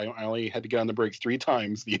was I only had to get on the brakes 3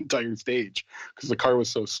 times the entire stage because the car was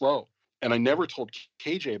so slow. And I never told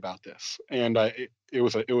KJ about this, and it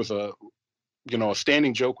was a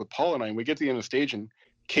standing joke with Paul and I. And we get to the end of the stage, and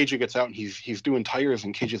KJ gets out and he's doing tires,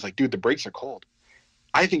 and KJ's like, "Dude, the brakes are cold."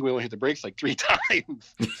 I think we only hit the brakes like 3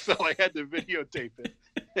 times, so I had to videotape it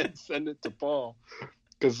and send it to Paul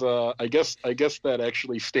because I guess that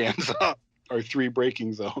actually stands up. Our 3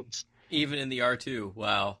 braking zones. Even in the R2,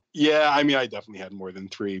 wow. Yeah, I mean, I definitely had more than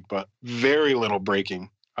 3, but very little braking,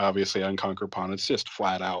 obviously, on Concord Pond. It's just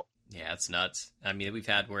flat out. Yeah, it's nuts. I mean, we've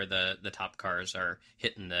had where the top cars are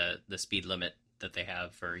hitting the speed limit that they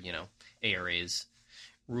have for, ARA's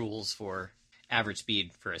rules for average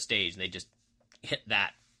speed for a stage, and they just hit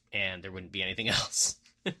that, and there wouldn't be anything else.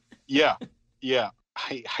 Yeah.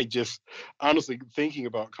 I just, honestly, thinking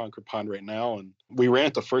about Concord Pond right now, and we ran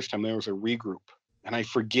it the first time, there was a regroup, and I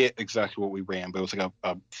forget exactly what we ran, but it was like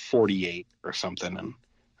a 48 or something, and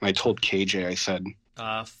I told KJ, I said...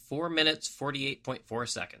 4 minutes, 48.4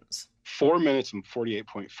 seconds. 4 minutes and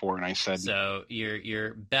 48.4, and I said... So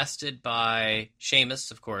you're bested by Seamus,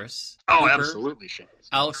 of course. Oh, Cooper, absolutely, Seamus.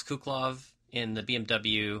 Alex Kuklov in the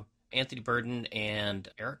BMW, Anthony Burden, and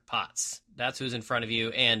Eric Potts. That's who's in front of you,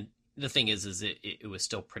 and... The thing is it was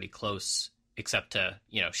still pretty close, except to,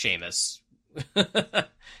 Seamus.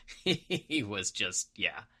 He was just,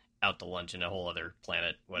 out to lunch in a whole other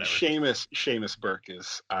planet, whatever. Seamus Burke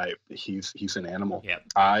he's an animal. Yeah.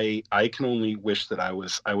 I can only wish that I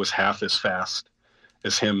was half as fast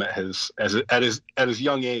as him at his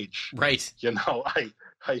young age. Right.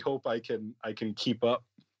 I hope I can keep up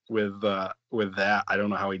with that. I don't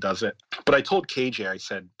know how he does it, but I told KJ, I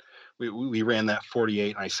said. We ran that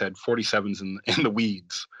 48, and I said 47's in the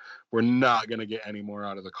weeds. We're not going to get any more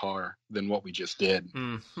out of the car than what we just did.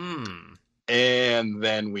 Mm-hmm. And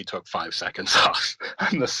then we took 5 seconds off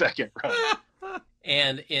on the second run.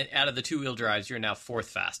 And out of the 2-wheel drives, you're now 4th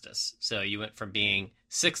fastest. So you went from being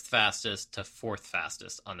 6th fastest to 4th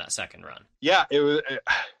fastest on that second run. Yeah, it was.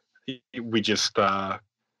 We just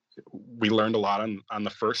we learned a lot on the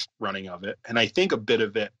first running of it, and I think a bit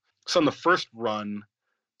of it. So on the first run,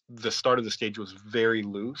 the start of the stage was very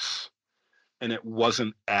loose, and it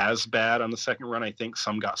wasn't as bad on the second run. I think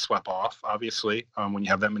some got swept off, obviously, when you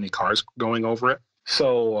have that many cars going over it.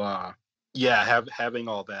 So, having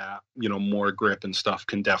all that, more grip and stuff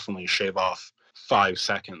can definitely shave off 5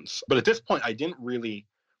 seconds. But at this point, I didn't really,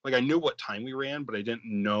 I knew what time we ran, but I didn't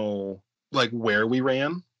know, where we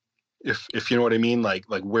ran, if you know what I mean, like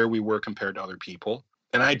where we were compared to other people.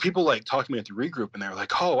 And I had people talk to me at the regroup, and they were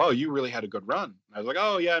like, "Oh, wow, you really had a good run." And I was like,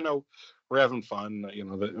 "Oh yeah, no, we're having fun.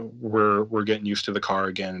 We're getting used to the car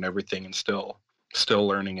again and everything, and still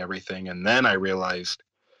learning everything." And then I realized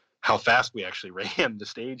how fast we actually ran the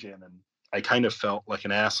stage in, and I kind of felt like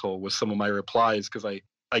an asshole with some of my replies because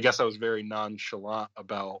I guess I was very nonchalant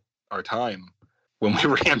about our time when we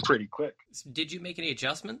ran pretty quick. Did you make any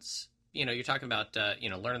adjustments? You're talking about,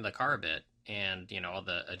 learning the car a bit and, all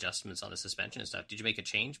the adjustments on the suspension and stuff. Did you make a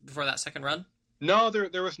change before that second run? No,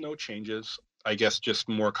 there was no changes. I guess just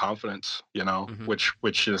more confidence,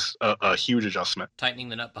 which is a huge adjustment. Tightening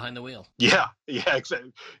the nut behind the wheel. Yeah,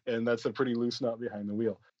 exactly. And that's a pretty loose nut behind the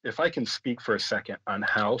wheel. If I can speak for a second on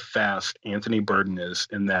how fast Anthony Burden is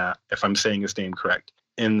in that, if I'm saying his name correct,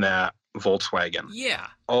 in that Volkswagen. Yeah.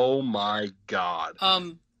 Oh my God.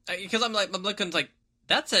 Because I'm looking like,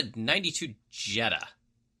 that's a 92 Jetta.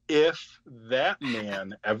 If that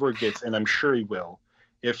man ever gets, and I'm sure he will,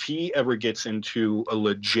 if he ever gets into a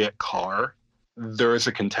legit car, there is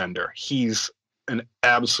a contender. He's an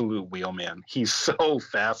absolute wheelman. He's so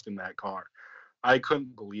fast in that car. I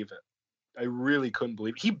couldn't believe it. I really couldn't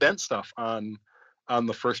believe it. He bent stuff on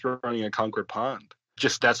the first running at Concord Pond.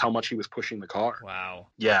 Just that's how much he was pushing the car. Wow.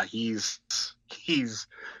 Yeah, he's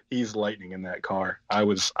lightning in that car. I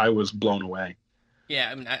was blown away. Yeah,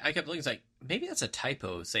 I mean, I kept looking, it's like, maybe that's a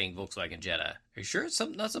typo saying Volkswagen Jetta. Are you sure it's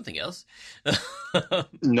not something else?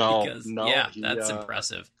 No. Yeah, that's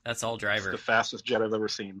impressive. That's all driver. It's the fastest jet I've ever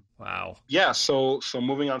seen. Wow. Yeah, so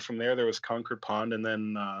moving on from there was Concord Pond, and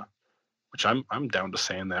then, which I'm down to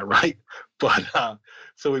saying that, right? But,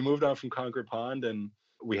 so we moved on from Concord Pond, and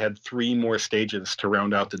we had 3 more stages to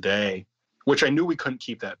round out the day, which I knew we couldn't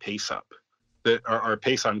keep that pace up. Our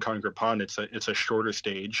pace on Concord Pond, it's a shorter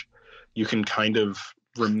stage. You can kind of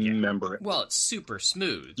remember it. Well, it's super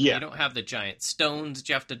smooth. Yeah. You don't have the giant stones that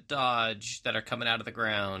you have to dodge that are coming out of the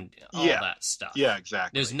ground, all that stuff. Yeah,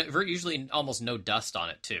 exactly. There's usually almost no dust on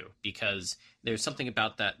it, too, because there's something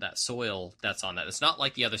about that soil that's on that. It's not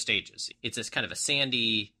like the other stages. It's this kind of a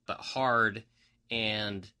sandy but hard,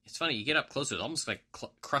 and it's funny, you get up closer, it's almost like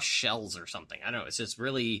crushed shells or something. I don't know, it's just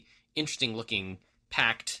really interesting looking,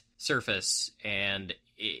 packed surface, and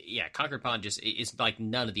Concord Pond just is like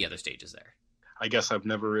none of the other stages there. I guess I've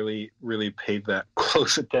never really paid that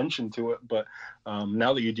close attention to it, but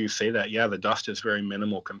now that you do say that, yeah, the dust is very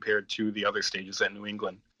minimal compared to the other stages at New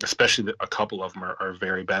England, especially a couple of them are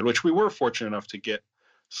very bad, which we were fortunate enough to get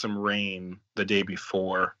some rain the day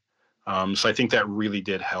before. So I think that really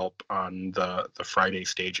did help on the Friday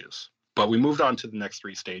stages. But we moved on to the next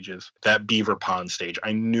 3 stages. That Beaver Pond stage,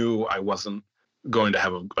 I knew I wasn't going to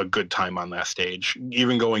have a good time on that stage.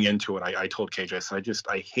 Even going into it, I told KJ, I said,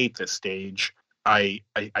 I hate this stage. I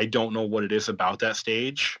don't know what it is about that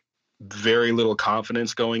stage. Very little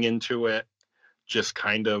confidence going into it. Just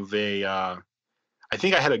kind of I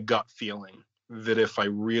think I had a gut feeling that if I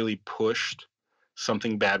really pushed,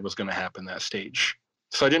 something bad was going to happen that stage.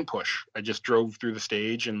 So I didn't push. I just drove through the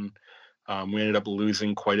stage, and we ended up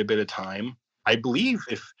losing quite a bit of time. I believe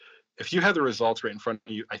if you had the results right in front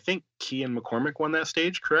of you, I think Kian McCormick won that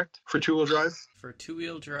stage, correct? For two-wheel drive? For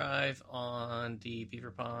two-wheel drive on the Beaver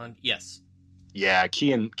Pond, yes. Yeah,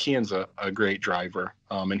 Kian's a great driver,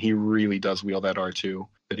 and he really does wheel that R2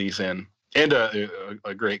 that he's in. And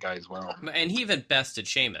a great guy as well. And he even bested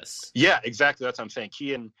Seamus. Yeah, exactly. That's what I'm saying.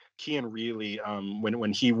 Kian really,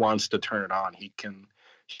 when he wants to turn it on, he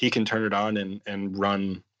can turn it on and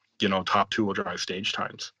run, top 2-wheel drive stage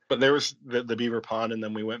times. But there was the Beaver Pond, and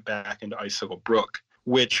then we went back into Icicle Brook,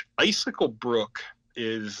 which Icicle Brook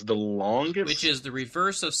is the longest. Which is the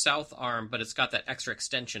reverse of South Arm, but it's got that extra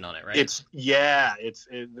extension on it, right?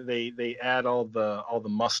 They add all the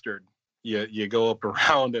mustard. You go up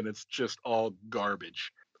around, and it's just all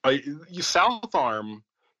garbage. South Arm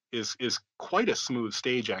is quite a smooth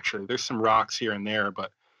stage, actually. There's some rocks here and there,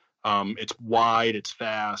 but it's wide, it's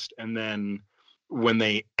fast, and then when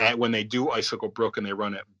they do Icicle Brook and they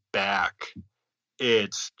run it back,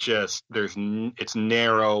 it's just it's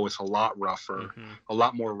narrow, it's a lot rougher, a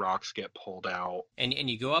lot more rocks get pulled out, and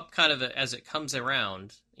you go up kind of as it comes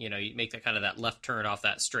around. You make that kind of that left turn off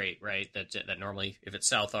that straight, right? That normally, if it's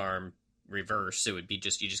South Arm reverse, it would be you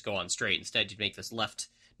just go on straight. Instead, you make this left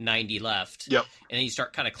 90 left. Yep. And then you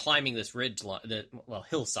start kind of climbing this ridge,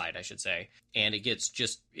 hillside, I should say. And it gets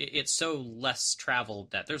it's so less traveled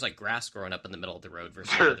that there's like grass growing up in the middle of the road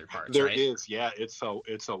versus other parts, there right? There is, yeah. It's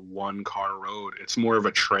a one-car road. It's more of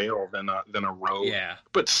a trail than a road. Yeah.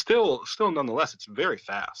 But still nonetheless, it's very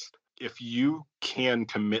fast. If you can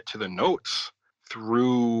commit to the notes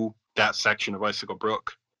through that section of Icicle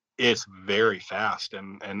Brook, it's very fast.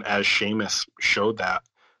 And as Seamus showed that,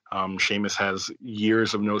 Seamus has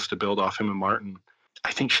years of notes to build off him and Martin.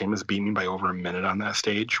 I think Seamus beat me by over a minute on that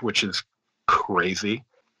stage, which is crazy.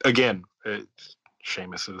 Again,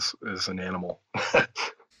 Seamus is an animal.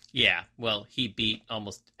 Yeah, well, he beat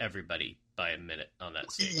almost everybody by a minute on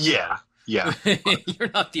that stage. Yeah, Yeah.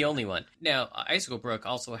 You're not the only one. Now, Icicle Brook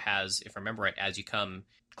also has, if I remember right, as you come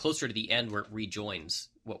closer to the end where it rejoins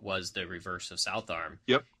what was the reverse of South Arm,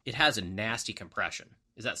 Yep. it has a nasty compression.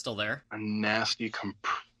 Is that still there? A nasty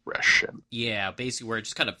compression. Yeah, basically where it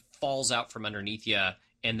just kind of falls out from underneath you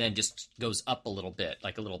and then just goes up a little bit,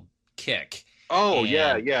 like a little kick. Oh, And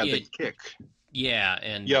yeah, the kick. Yeah,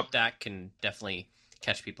 and Yep. that can definitely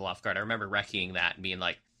catch people off guard. I remember wrecking that and being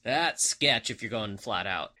like, that's sketch if you're going flat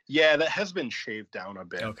out. Yeah, that has been shaved down a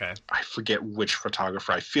bit. Okay. I forget which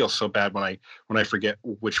photographer. I feel so bad when I forget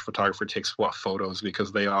which photographer takes what photos,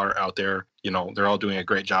 because they are out there, they're all doing a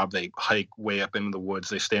great job. They hike way up into the woods.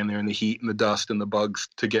 They stand there in the heat and the dust and the bugs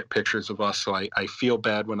to get pictures of us. So I feel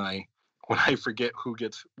bad when I forget who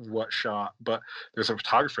gets what shot. But there's a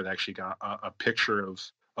photographer that actually got a picture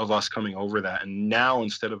of us coming over that. And now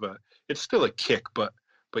instead of it's still a kick, but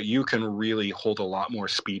you can really hold a lot more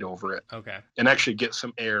speed over it. Okay. And actually get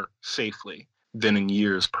some air safely than in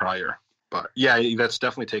years prior. But yeah, that's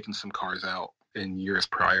definitely taken some cars out in years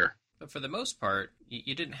prior. But for the most part,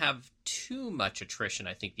 you didn't have too much attrition,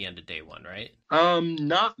 I think, the end of day one, right?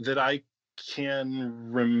 Not that I can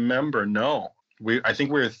remember, no. I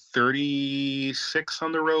think we were 36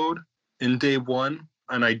 on the road in day one,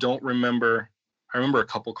 and I remember a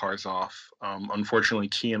couple cars off. Unfortunately,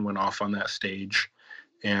 Kian went off on that stage,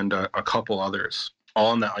 and a couple others,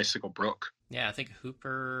 all in that Icicle Brook. Yeah, I think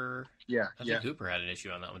Hooper. Yeah, I think Hooper had an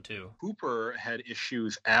issue on that one too. Hooper had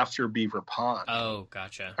issues after Beaver Pond. Oh,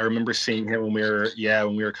 gotcha. I remember seeing him when we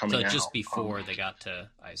were coming So out. just before they got to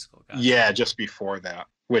Icicle. Gotcha. Yeah, just before that,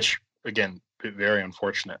 which again, very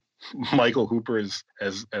unfortunate. Michael Hooper is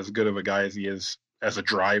as good of a guy as he is as a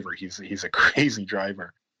driver. He's a crazy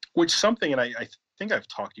driver. Which something, and I think I've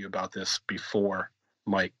talked to you about this before,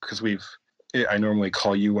 Mike, because I normally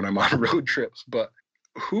call you when I'm on road trips, but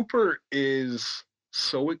Hooper is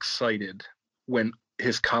so excited when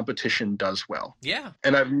his competition does well. Yeah.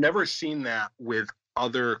 And I've never seen that with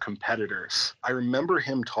other competitors. I remember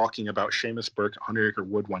him talking about Seamus Burke at 100 Acre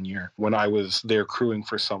Wood one year when I was there crewing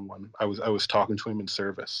for someone. I was talking to him in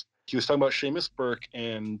service. He was talking about Seamus Burke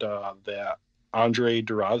and that Andre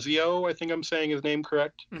Durazio, I think I'm saying his name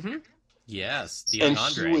correct. Mm-hmm. Yes, the young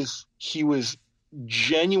Andre. He was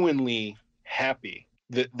genuinely happy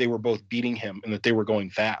that they were both beating him and that they were going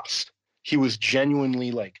fast. He was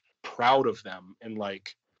genuinely proud of them and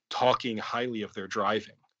talking highly of their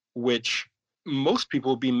driving, which most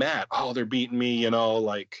people would be mad. Oh, they're beating me,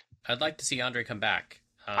 I'd like to see Andre come back.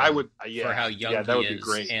 I would, for how young that he would is be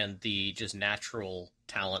great. And the just natural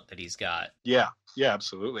talent that he's got. Yeah,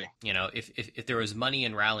 absolutely. If there was money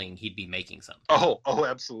in rallying, he'd be making some. Oh,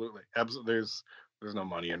 absolutely. There's no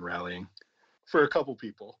money in rallying for a couple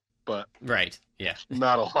people, but right, yeah,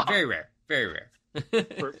 not a lot. Very rare.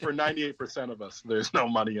 for 98% of us, there's no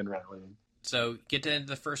money in rallying. So get into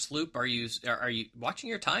the first loop. Are you watching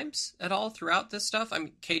your times at all throughout this stuff? I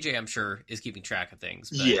mean, KJ, I'm sure, is keeping track of things.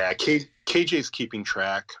 But... Yeah, KJ's keeping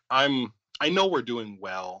track. I know we're doing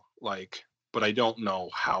well, but I don't know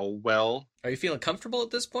how well. Are you feeling comfortable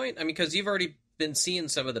at this point? I mean, because you've already been seeing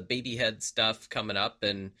some of the baby head stuff coming up,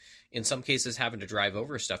 and in some cases having to drive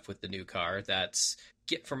over stuff with the new car.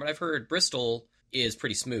 From what I've heard, Bristol is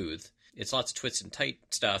pretty smooth. It's lots of twist and tight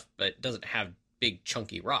stuff, but it doesn't have big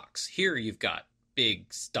chunky rocks. Here you've got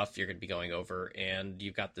big stuff you're going to be going over, and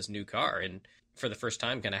you've got this new car, and for the first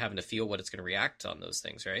time kind of having to feel what it's going to react on those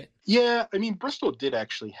things, right? Yeah, I mean, Bristol did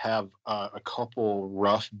actually have a couple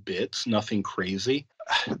rough bits, nothing crazy.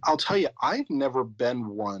 I'll tell you, I've never been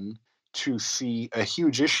one to see a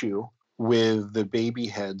huge issue with the baby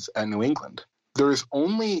heads at New England. There's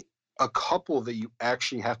only a couple that you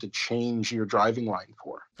actually have to change your driving line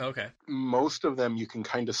for. Okay. Most of them you can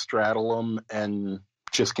kind of straddle them and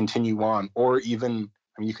just continue on, or even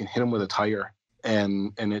you can hit them with a tire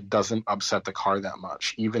and it doesn't upset the car that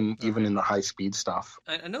much, even in the high speed stuff.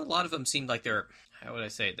 I know a lot of them seem like they're, how would I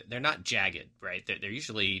say, they're not jagged, right? They're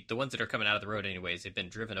usually, the ones that are coming out of the road anyways, they've been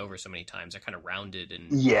driven over so many times, they're kind of rounded,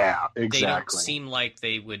 and yeah, exactly. They don't seem like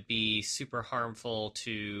they would be super harmful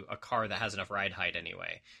to a car that has enough ride height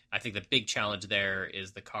anyway. I think the big challenge there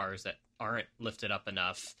is the cars that aren't lifted up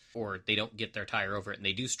enough, or they don't get their tire over it and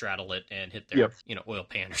they do straddle it and hit their oil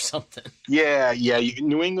pan or something. Yeah.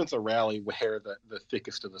 New England's a rally where the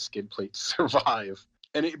thickest of the skid plates survive,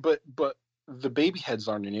 but the baby heads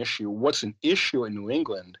aren't an issue. What's an issue in New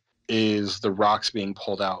England is the rocks being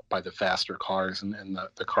pulled out by the faster cars and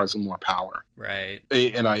the cars with more power. Right.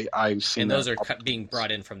 And I've seen and those are being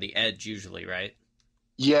brought in from the edge usually, right?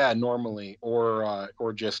 Yeah, normally, or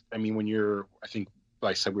just, I mean, when you're, I think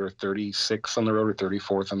I said we were 36 on the road or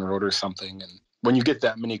 34th on the road or something, and when you get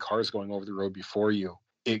that many cars going over the road before you,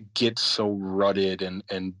 it gets so rutted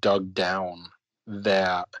and dug down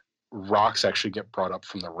that rocks actually get brought up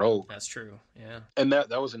from the road. That's true. Yeah. And that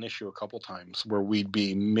was an issue a couple times where we'd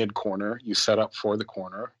be mid-corner, you set up for the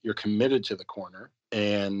corner, you're committed to the corner,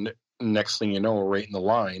 and next thing you know, right in the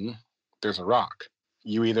line, there's a rock.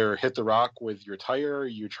 You either hit the rock with your tire,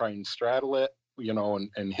 you try and straddle it,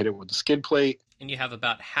 and hit it with the skid plate. And you have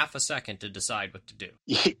about half a second to decide what to do.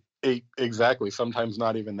 Exactly. Sometimes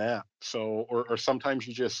not even that. So, or sometimes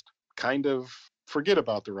you just kind of forget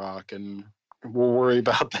about the rock and we'll worry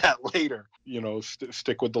about that later.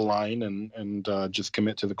 Stick with the line and just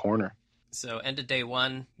commit to the corner. So end of day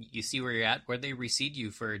one, you see where you're at. Where'd they reseed you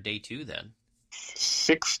for day two then?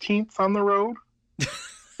 16th on the road.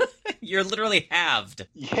 You're literally halved.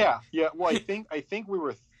 Yeah. Well, I think we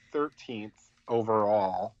were 13th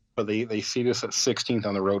overall, but they seat us at 16th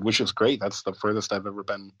on the road, which is great. That's the furthest I've ever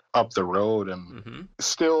been up the road. And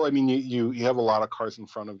still, I mean, you have a lot of cars in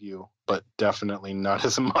front of you, but definitely not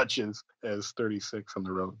as much as 36 on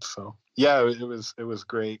the road. So yeah, it was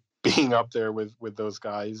great being up there with those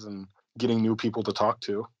guys and getting new people to talk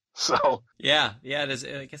to. So yeah, it is.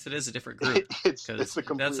 I guess it is a different group. It's that's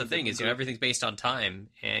the thing is, everything's based on time,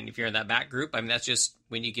 and if you're in that back group, I mean, that's just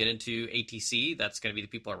when you get into ATC, that's going to be the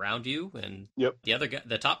people around you, and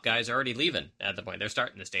the top guys are already leaving at the point they're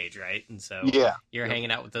starting the stage, right? And so you're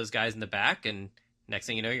hanging out with those guys in the back, and next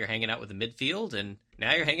thing you know, you're hanging out with the midfield, and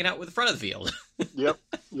now you're hanging out with the front of the field. Yep.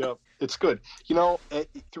 It's good.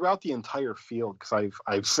 Throughout the entire field, because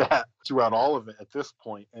I've sat throughout all of it at this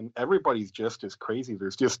point, and everybody's just as crazy.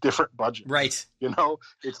 There's just different budgets. Right.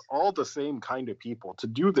 It's all the same kind of people. To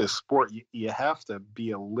do this sport, you have to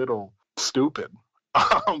be a little stupid.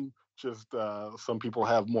 Some people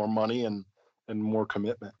have more money and more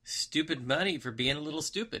commitment. Stupid money for being a little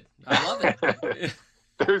stupid. I love it.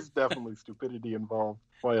 There's definitely stupidity involved.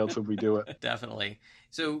 Why else would we do it? Definitely.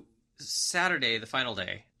 So Saturday, the final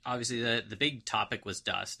day, obviously the big topic was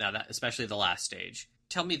dust. Now that, especially the last stage.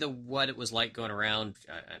 Tell me what it was like going around.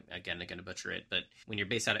 Again, I'm going to butcher it, but when you're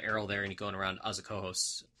based out of Errol there and you're going around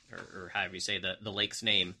Azacojos, or however you say the lake's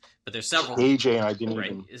name, but there's several. AJ and I didn't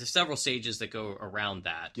even. There's several stages that go around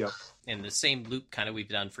that. Yep. And the same loop kind of we've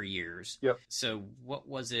done for years. Yep. So what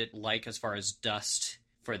was it like as far as dust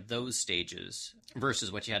for those stages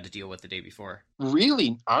versus what you had to deal with the day before?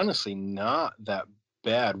 Really, honestly, not that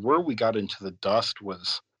bad. Where we got into the dust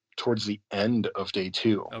was towards the end of day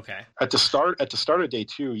two. Okay. At the start of day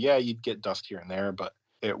two, yeah, you'd get dust here and there, but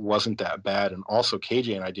it wasn't that bad. And also,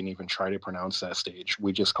 KJ and I didn't even try to pronounce that stage.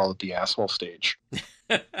 We just call it the asphalt stage,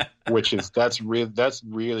 that's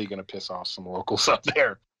really going to piss off some locals up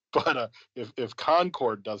there. But if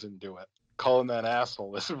Concord doesn't do it, calling that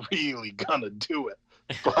asshole is really gonna do it.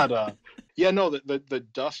 But the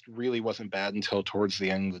dust really wasn't bad until towards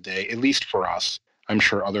the end of the day, at least for us. I'm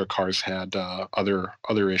sure other cars had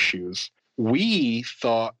other issues. We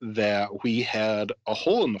thought that we had a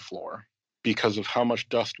hole in the floor because of how much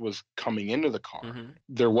dust was coming into the car. Mm-hmm.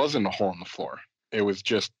 There wasn't a hole in the floor. It was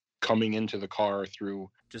just coming into the car through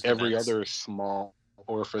just every other small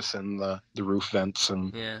orifice in the roof vents.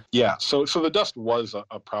 And so the dust was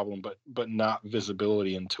a problem, but not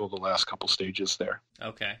visibility until the last couple stages there.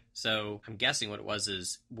 Okay, so I'm guessing what it was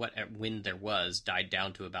is what wind there was died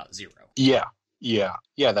down to about zero. Yeah,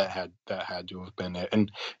 that had to have been it.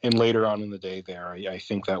 And later on in the day there, I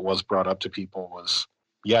think that was brought up to people was,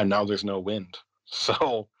 now there's no wind.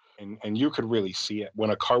 So, and you could really see it. When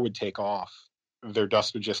a car would take off, their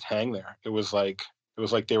dust would just hang there. It was like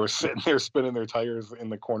they were sitting there spinning their tires in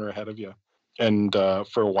the corner ahead of you. And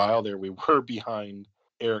for a while there, we were behind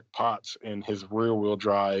Eric Potts in his rear-wheel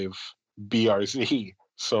drive BRZ.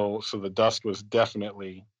 So the dust was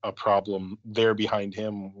definitely a problem there behind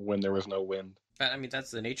him when there was no wind. But, I mean, that's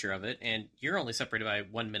the nature of it. And you're only separated by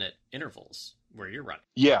 1 minute intervals where you're running.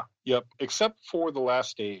 Yeah, yep. Except for the last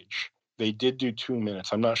stage. They did do 2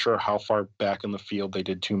 minutes. I'm not sure how far back in the field they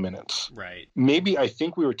did 2 minutes. Right. Maybe, I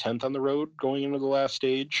think we were 10th on the road going into the last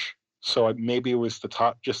stage. So maybe it was the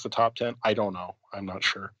top 10. I don't know. I'm not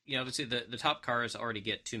sure. Obviously the top cars already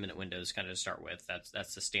get 2 minute windows kind of to start with.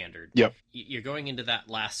 That's the standard. Yep. You're going into that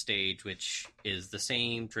last stage, which is the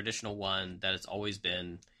same traditional one that it's always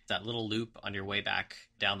been. That little loop on your way back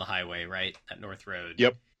down the highway, right? That North Road.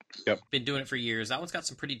 Yep. Been doing it for years. That one's got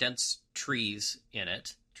some pretty dense trees in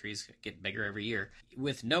it. Trees get bigger every year.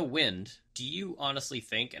 With no wind, do you honestly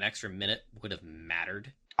think an extra minute would have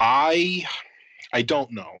mattered? I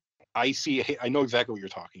don't know. I know exactly what you're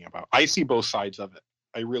talking about. I see both sides of it.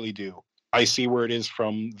 I really do. I see where it is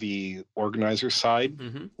from the organizer side,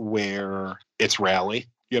 where it's rally.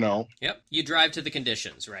 Yep. You drive to the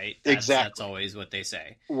conditions, right? Exactly. That's always what they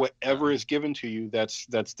say. Whatever is given to you, that's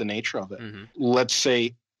the nature of it. Mm-hmm. Let's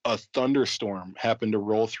say a thunderstorm happened to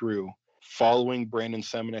roll through following Brandon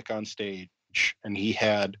Semenick on stage, and he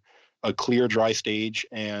had a clear, dry stage,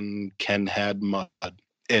 and Ken had mud.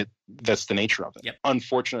 That's the nature of it. Yep.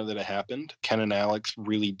 Unfortunate that it happened. Ken and Alex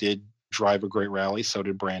really did drive a great rally. So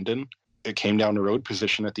did Brandon. It came down to road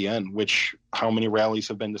position at the end, which how many rallies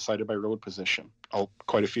have been decided by road position? Oh,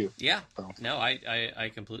 quite a few. Yeah. So. No,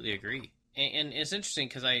 I completely agree. And it's interesting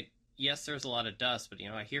because yes, there's a lot of dust, but,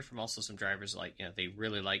 I hear from also some drivers they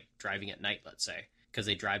really like driving at night, let's say, because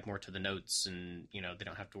they drive more to the notes and, they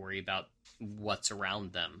don't have to worry about what's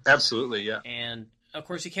around them. Absolutely, yeah. And, of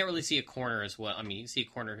course, you can't really see a corner as well. I mean, you can see a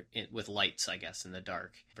corner with lights, I guess, in the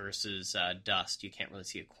dark versus dust. You can't really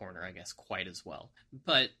see a corner, I guess, quite as well.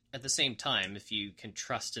 But at the same time, if you can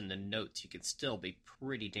trust in the notes, you can still be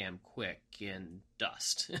pretty damn quick in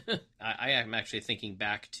dust. I am actually thinking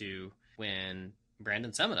back to when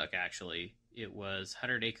Brandon Semenick, actually, it was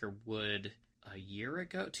 100 Acre Wood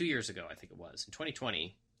 2 years ago, I think it was, in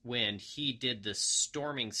 2020, when he did this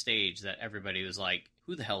storming stage that everybody was like,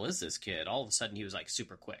 who the hell is this kid? All of a sudden he was like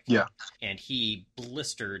super quick. Yeah. And he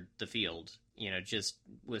blistered the field, just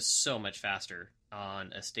was so much faster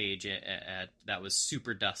on a stage that was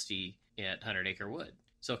super dusty at 100 Acre Wood.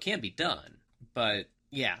 So it can be done. But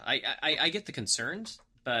yeah, I get the concerns,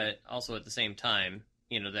 but also at the same time,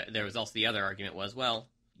 there was also the other argument was, well,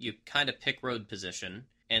 you kind of pick road position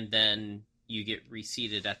and then you get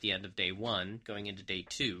reseated at the end of day one, going into day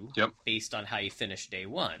two, yep, based on how you finish day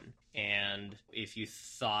one. And if you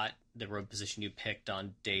thought the road position you picked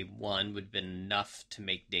on day one would have been enough to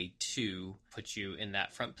make day two put you in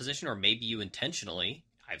that front position, or maybe you intentionally,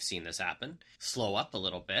 I've seen this happen, slow up a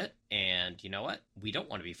little bit, and you know what? We don't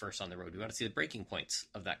want to be first on the road. We want to see the braking points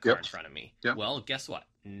of that car in front of me. Yep. Well, guess what?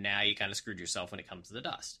 Now you kind of screwed yourself when it comes to the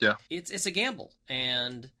dust. Yeah. It's a gamble.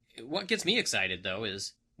 And what gets me excited, though,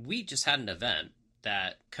 is we just had an event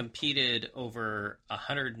that competed over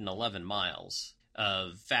 111 miles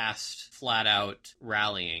of fast, flat-out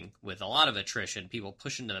rallying with a lot of attrition, people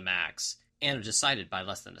pushing to the max, and decided by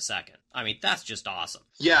less than a second. I mean, that's just awesome.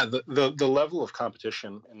 Yeah, the level of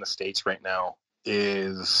competition in the States right now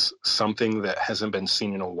is something that hasn't been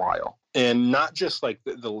seen in a while. And not just like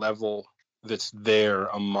the level that's there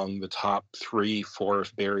among the top 3-4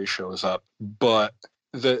 if Barry shows up, but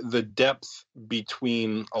the depth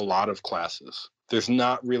between a lot of classes. There's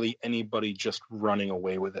not really anybody just running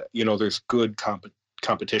away with it. There's good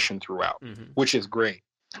competition throughout, which is great.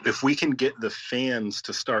 If we can get the fans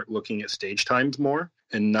to start looking at stage times more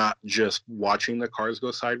and not just watching the cars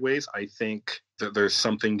go sideways, I think that there's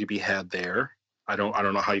something to be had there. I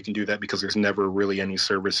don't know how you can do that because there's never really any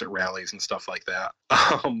service at rallies and stuff like that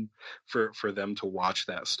for them to watch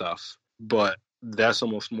that stuff. But that's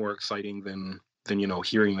almost more exciting than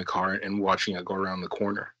hearing the car and watching it go around the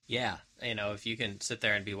corner. Yeah. If you can sit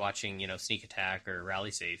there and be watching, Sneak Attack or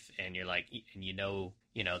Rally Safe, and you're like, and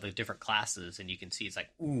the different classes, and you can see it's like,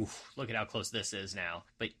 ooh, look at how close this is now.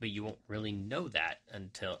 But you won't really know that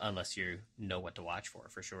unless you know what to watch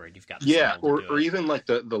for sure. And you've got or even like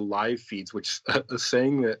the live feeds, which a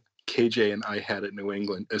saying that KJ and I had at New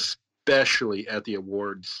England, especially at the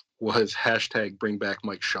awards, was hashtag bring back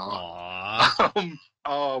Mike Shaw.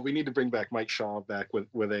 We need to bring back Mike Shaw back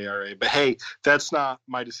with ARA. But hey, that's not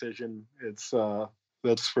my decision. It's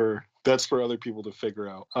that's for other people to figure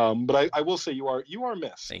out. But I will say you are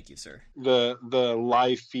missed. Thank you, sir. The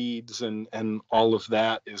live feeds and all of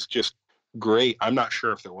that is just great. I'm not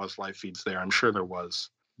sure if there was live feeds there. I'm sure there was.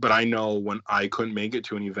 But I know when I couldn't make it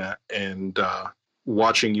to an event and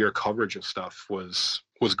watching your coverage of stuff was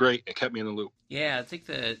great. It kept me in the loop. Yeah, I think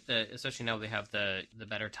that especially now they have the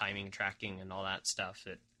better timing, tracking, and all that stuff.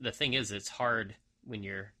 The thing is, it's hard when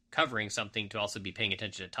you're covering something to also be paying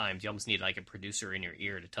attention to times. You almost need like a producer in your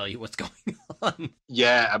ear to tell you what's going on.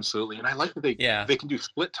 Yeah, absolutely. And I like that they can do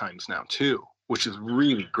split times now too, which is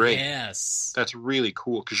really great. Yes. That's really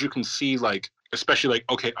cool because you can see like, especially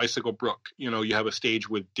like, okay, Icicle Brook, you have a stage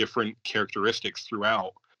with different characteristics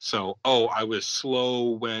throughout. So, I was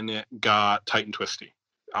slow when it got tight and twisty.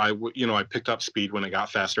 I picked up speed when it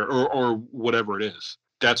got faster or whatever it is.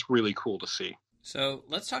 That's really cool to see. So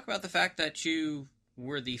let's talk about the fact that you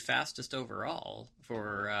were the fastest overall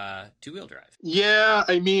for two-wheel drive. Yeah,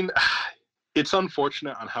 I mean, it's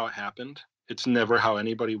unfortunate on how it happened. It's never how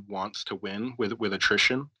anybody wants to win with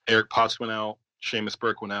attrition. Eric Potts went out, Seamus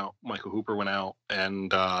Burke went out, Michael Hooper went out,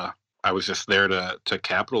 and I was just there to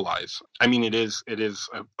capitalize. I mean, it is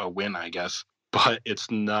a win, I guess, but it's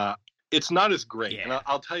not It's not as great, Yeah. and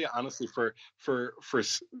I'll tell you honestly.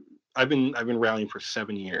 I've been rallying for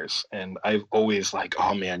 7 years, and I've always like,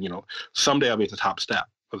 oh man, someday I'll be at the top step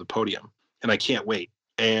of the podium, and I can't wait.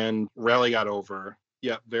 And rally got over.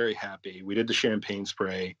 Yep, very happy. We did the champagne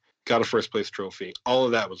spray, got a first place trophy. All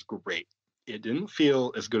of that was great. It didn't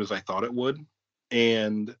feel as good as I thought it would,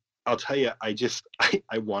 and I'll tell you,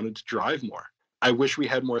 I wanted to drive more. I wish we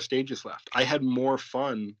had more stages left. I had more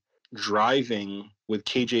fun driving with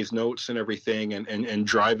KJ's notes and everything and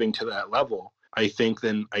driving to that level, I think,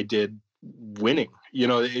 than I did winning.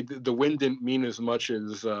 The win didn't mean as much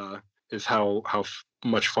as how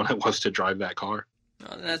much fun it was to drive that car.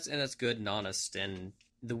 That's good and honest, and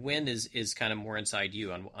the win is kind of more inside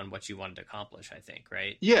you on what you wanted to accomplish, I think,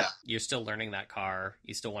 right? Yeah. You're still learning that car.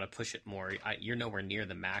 You still want to push it more. You're nowhere near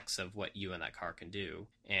the max of what you and that car can do,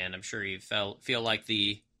 and I'm sure you feel like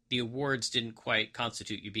the awards didn't quite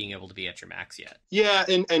constitute you being able to be at your max yet. Yeah,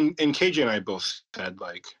 and KJ and I both said,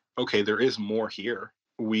 like, okay, there is more here.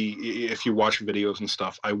 If you watch videos and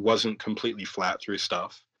stuff, I wasn't completely flat through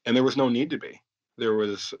stuff, and there was no need to be. There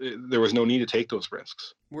was no need to take those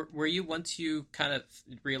risks. Were you, once you kind of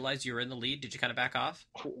realized you were in the lead, did you kind of back off?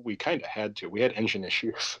 We kind of had to. We had engine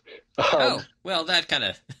issues. Well, that kind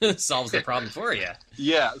of solves the problem for you.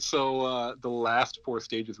 Yeah, so the last 4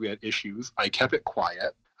 stages we had issues. I kept it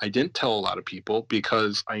quiet. I didn't tell a lot of people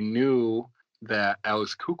because I knew that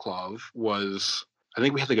Alex Kuklov was, I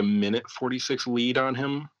think we had like a minute 46 lead on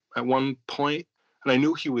him at one point, and I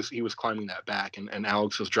knew he was climbing that back, and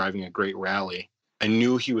Alex was driving a great rally. I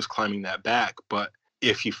knew he was climbing that back, but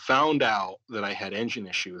if he found out that I had engine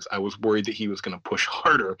issues, I was worried that he was going to push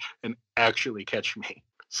harder and actually catch me.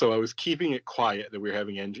 So I was keeping it quiet that we were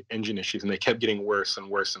having engine issues, and they kept getting worse and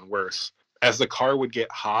worse and worse. As the car would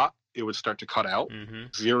get hot, it would start to cut out,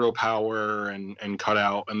 zero power and cut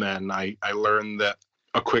out. And then I learned that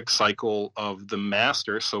a quick cycle of the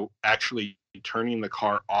master, so actually turning the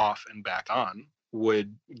car off and back on,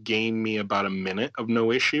 would gain me about a minute of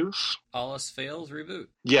no issues. All else fails, reboot.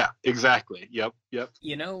 Yeah, exactly. Yep.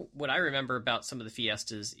 What I remember about some of the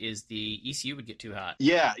Fiestas is the ECU would get too hot.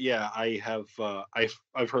 Yeah. I have.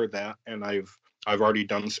 I've heard that, and I've already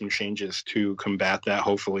done some changes to combat that.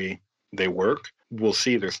 Hopefully, they work. We'll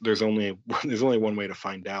see. There's only one way to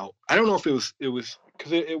find out. I don't know if it was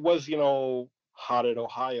because it was hot at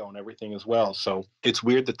Ohio and everything as well. So it's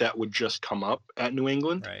weird that would just come up at New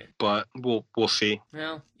England. Right. But we'll see.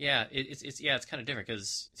 Well, yeah, it's kind of different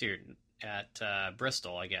because you're at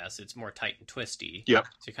Bristol, I guess. It's more tight and twisty. Yep.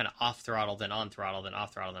 So you're kind of off throttle, then on throttle, then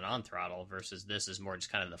off throttle, then on throttle, versus this is more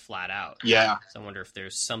just kind of the flat out. Yeah. So I wonder if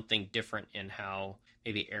there's something different in how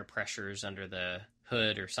maybe air pressures under the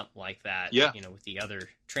hood or something like that. Yeah. With the other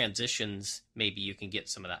transitions, maybe you can get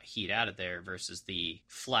some of that heat out of there versus the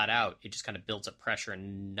flat out. It just kind of builds up pressure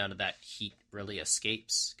and none of that heat really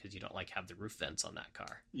escapes because you don't have the roof vents on that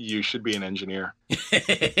car. You should be an engineer.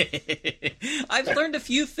 I've learned a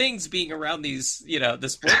few things being around the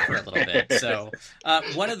sport for a little bit. So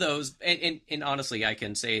one of those, and honestly, I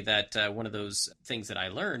can say that one of those things that I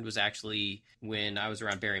learned was actually when I was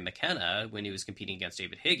around Barry McKenna when he was competing against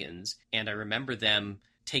David Higgins, and I remember them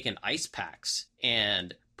taking ice packs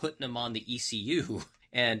and putting them on the ECU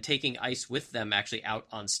and taking ice with them actually out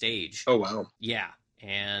on stage. Oh, wow. Yeah.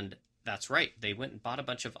 And that's right. They went and bought a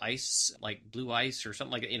bunch of ice, like blue ice or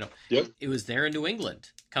something like that. Yep. It was there in New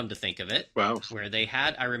England, come to think of it. Wow. Where they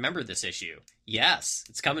had, I remember this issue. Yes,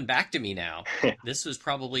 it's coming back to me now. This was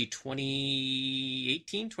probably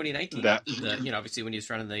 2018, 2019. Obviously when he was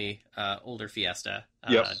running the older Fiesta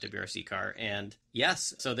WRC car. And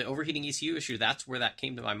yes, so the overheating ECU issue, that's where that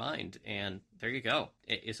came to my mind. And there you go.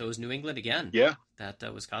 So it was New England again. Yeah.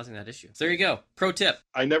 That was causing that issue. So there you go. Pro tip.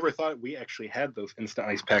 I never thought we actually had those instant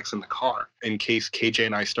ice packs in the car. In case KJ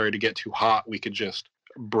and I started to get too hot, we could just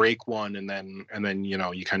break one and then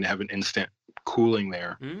you kind of have an instant cooling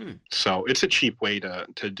there. So it's a cheap way to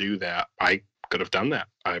do that. I could have done that.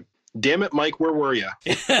 Damn it, Mike, where were you?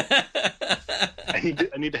 I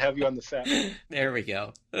need to have you on the set. There we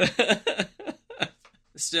go.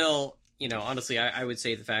 Still, honestly, I would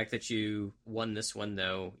say the fact that you won this one,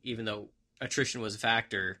 though, even though attrition was a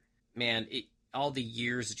factor, man, all the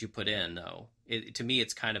years that you put in, though, to me,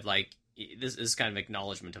 it's kind of like, this is kind of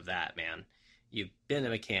acknowledgement of that, man. You've been a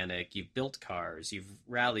mechanic, you've built cars, you've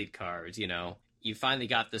rallied cars, you finally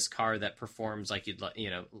got this car that performs like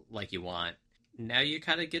like you want. Now you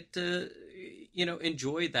kind of get to,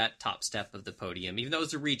 enjoy that top step of the podium, even though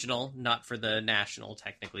it's a regional, not for the national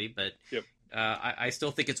technically, but I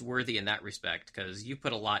still think it's worthy in that respect because you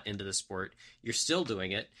put a lot into the sport. You're still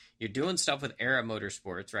doing it. You're doing stuff with Era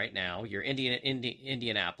Motorsports right now. You're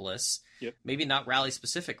Indianapolis. Yep. Maybe not rally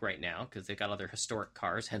specific right now because they've got other historic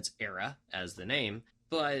cars, hence Era as the name.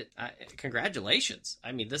 But congratulations.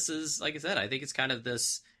 I mean, this is, like I said, I think it's kind of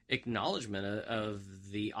this acknowledgement of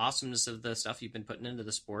the awesomeness of the stuff you've been putting into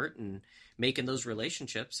the sport and making those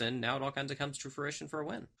relationships, and now it all kinds of comes to fruition for a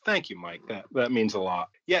win. Thank you, Mike. That means a lot.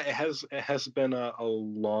 Yeah, it has been a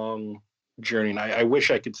long journey, and I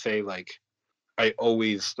wish I could say like I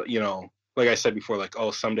always, like I said before, like,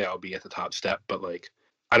 oh, someday I'll be at the top step, but like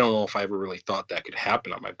I don't know if I ever really thought that could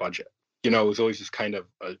happen on my budget. It was always just kind of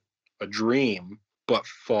a dream, but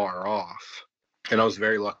far off. And I was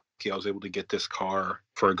very lucky. I was able to get this car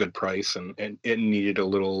for a good price, and it needed a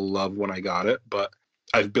little love when I got it, but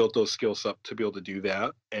I've built those skills up to be able to do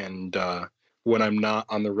that. And when I'm not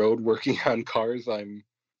on the road working on cars, I'm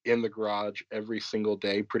in the garage every single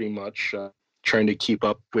day, pretty much trying to keep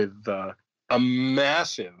up with a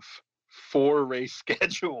massive 4-race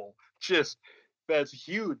schedule. Just that's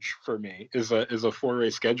huge for me is a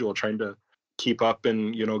 4-race schedule, trying to keep up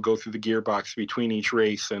and go through the gearbox between each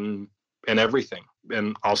race and everything.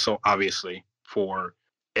 And also, obviously, for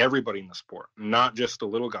everybody in the sport, not just the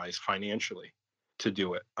little guys financially, to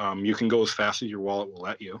do it. You can go as fast as your wallet will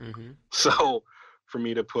let you. Mm-hmm. So for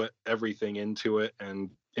me to put everything into it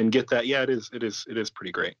and get that, yeah, it is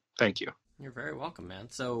pretty great. Thank you. You're very welcome,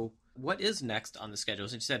 man. So what is next on the schedule?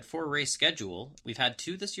 Since you said 4-race schedule, we've had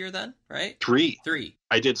 2 this year then, right? 3. 3.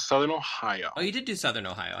 I did Southern Ohio. Oh, you did do Southern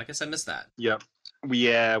Ohio. I guess I missed that. Yep.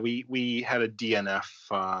 Yeah, we had a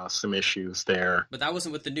DNF, some issues there. But that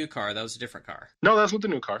wasn't with the new car. That was a different car. No, that was with the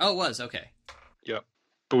new car. Oh, it was? Okay. Yep.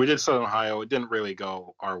 But we did Southern Ohio. It didn't really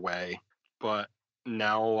go our way. But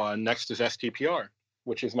now next is STPR,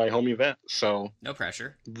 which is my home event. So no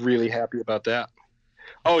pressure. Really happy about that.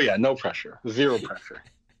 Oh, yeah, no pressure. Zero pressure.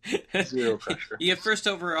 Zero pressure. You get first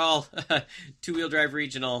overall 2-wheel drive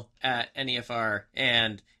regional at NEFR,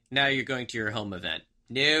 and now you're going to your home event.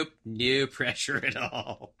 Nope, no pressure at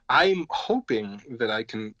all. I'm hoping that I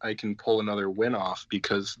can pull another win off,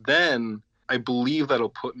 because then I believe that'll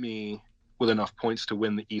put me with enough points to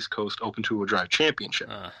win the East Coast Open 2-Wheel Drive Championship.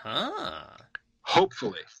 Uh-huh.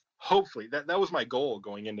 Hopefully. That was my goal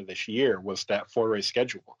going into this year, was that 4-race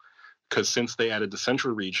schedule. Because since they added the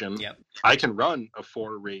Central Region, yep, I can run a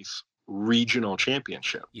 4-race regional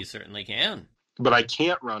championship. You certainly can. But I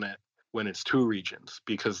can't run it when it's 2 regions,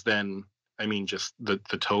 because then, I mean, just the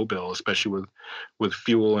tow bill, especially with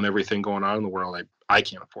fuel and everything going on in the world, I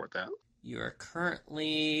can't afford that. You are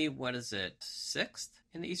currently, 6th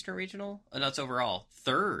in the Eastern Regional? Oh, no, it's overall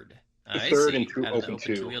 3rd. Third in Open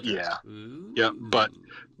 2, yeah. Ooh. Yeah,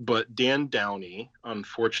 but Dan Downey,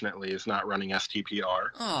 unfortunately, is not running STPR.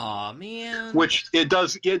 Aw, man. Which it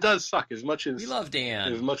does suck, as much as we love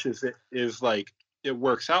Dan. As much as it is like it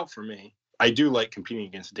works out for me. I do like competing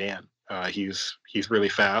against Dan. He's really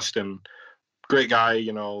fast and great guy.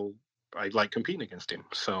 I like competing against him.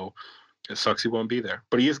 So it sucks he won't be there.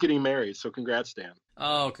 But he is getting married, so congrats, Dan.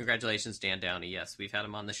 Oh, congratulations, Dan Downey. Yes, we've had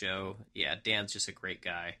him on the show. Yeah, Dan's just a great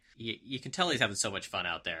guy. You can tell he's having so much fun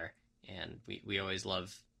out there, and we always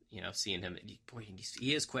love, seeing him. Boy,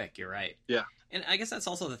 he is quick, you're right. Yeah. And I guess that's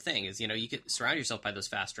also the thing is, you could surround yourself by those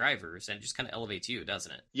fast drivers, and it just kind of elevates you,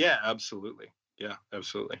 doesn't it? Yeah, absolutely. Yeah,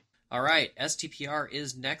 absolutely. All right, STPR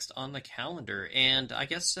is next on the calendar, and I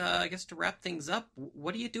guess to wrap things up,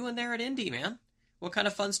 what are you doing there at Indy, man? What kind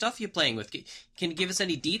of fun stuff are you playing with? Can you give us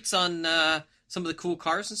any deets on some of the cool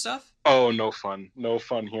cars and stuff? Oh, no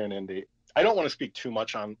fun here in Indy. I don't want to speak too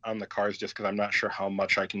much on the cars, just because I'm not sure how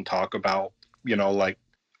much I can talk about, like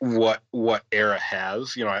what Era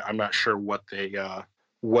has. I'm not sure what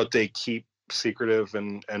they keep secretive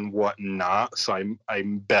and what not. So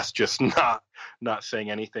I'm best just not saying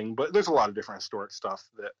anything. But there's a lot of different historic stuff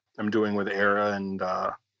that I'm doing with Era, and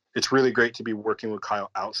it's really great to be working with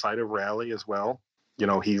Kyle outside of rally as well.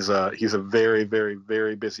 He's a very, very,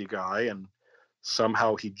 very busy guy, and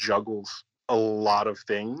somehow he juggles a lot of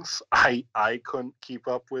things. I couldn't keep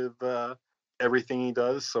up with everything he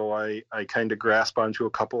does, so I kind of grasp onto a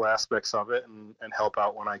couple aspects of it and help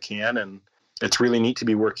out when I can. And it's really neat to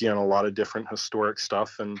be working on a lot of different historic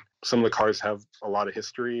stuff, and some of the cars have a lot of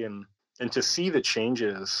history, and to see the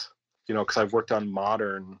changes, because I've worked on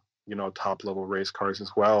modern, top level race cars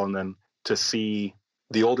as well, and then to see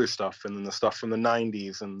the older stuff, and then the stuff from the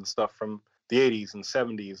 90s and the stuff from the 80s and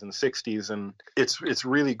 70s and 60s, and it's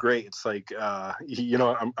really great. It's like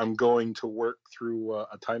I'm going to work through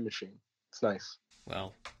a time machine. It's nice.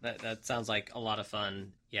 Well, that sounds like a lot of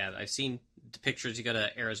fun. Yeah, I've seen the pictures, you go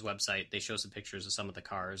to Era's website, they show some pictures of some of the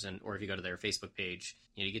cars, or if you go to their Facebook page,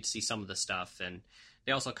 you get to see some of the stuff. And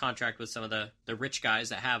they also contract with some of the rich guys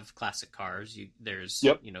that have classic cars. There's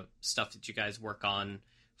stuff that you guys work on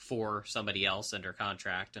for somebody else under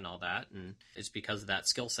contract and all that, and it's because of that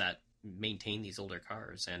skill set maintain these older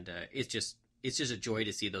cars. And it's just a joy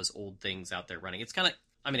to see those old things out there running. It's kind of,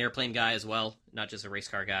 I'm an airplane guy as well, not just a race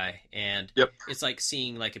car guy, and it's like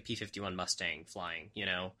seeing like a P-51 Mustang flying.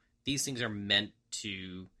 These things are meant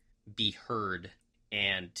to be heard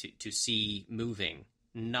and to see moving,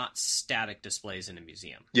 not static displays in a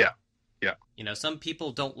museum. Some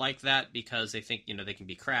people don't like that because they think they can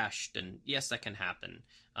be crashed, and yes, that can happen.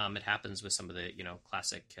 It happens with some of the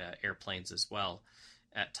classic airplanes as well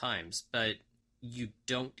at times, but you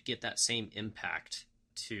don't get that same impact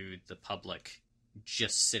to the public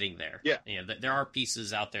just sitting there. There are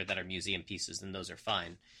pieces out there that are museum pieces, and those are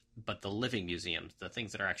fine, but the living museums, the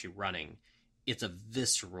things that are actually running, it's a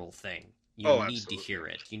visceral thing. You need absolutely. to hear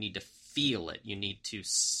it, you need to feel it, you need to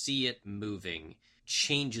see it moving.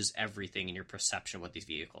 Changes everything in your perception of what these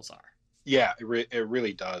vehicles are. Yeah, it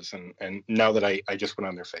really does. And now that I just went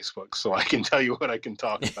on their Facebook, so I can tell you what I can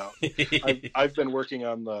talk about. I've been working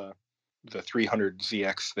on the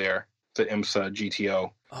 300ZX there, the IMSA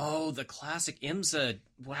GTO. Oh, the classic IMSA.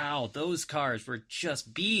 Wow, those cars were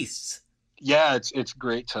just beasts. Yeah, it's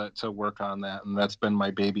great to work on that, and that's been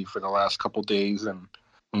my baby for the last couple days, and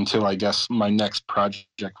until I guess my next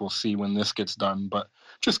project, we'll see when this gets done, but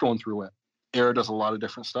just going through it. Era does a lot of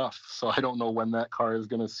different stuff, so I don't know when that car is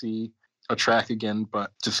going to see a track again,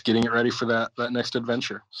 but just getting it ready for that next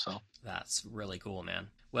adventure. So that's really cool, man.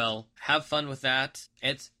 Well, have fun with that.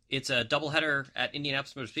 It's a doubleheader at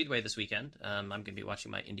Indianapolis Motor Speedway this weekend. I'm going to be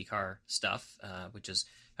watching my IndyCar stuff, which is,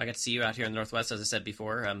 I got to see you out here in the Northwest, as I said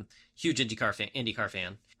before. I'm a huge IndyCar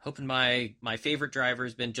fan. Hoping my favorite driver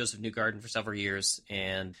has been Joseph Newgarden for several years,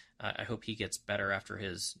 and I hope he gets better after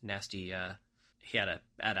his nasty. He had a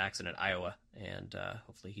bad accident in Iowa, and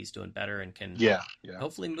hopefully he's doing better and can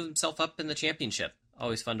hopefully move himself up in the championship.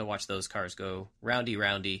 Always fun to watch those cars go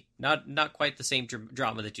roundy. Not quite the same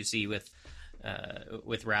drama that you see with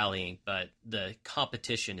rallying, but the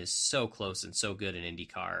competition is so close and so good in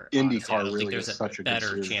IndyCar. IndyCar really think there's a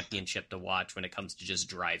better championship to watch when it comes to just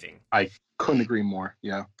driving. I couldn't agree more.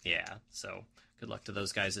 Yeah. So good luck to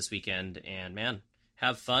those guys this weekend, and man,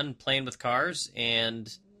 have fun playing with cars,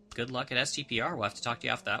 and good luck at STPR. We'll have to talk to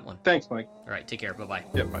you after that one. Thanks, Mike. All right, take care. Bye-bye.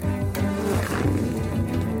 Yeah, bye.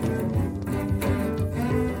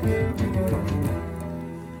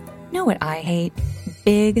 Know what I hate?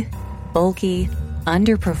 Big, bulky,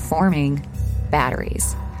 underperforming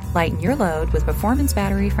batteries. Lighten your load with Performance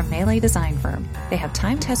Battery from Melee Design Firm. They have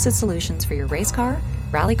time-tested solutions for your race car,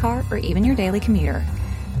 rally car, or even your daily commuter.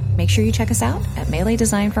 Make sure you check us out at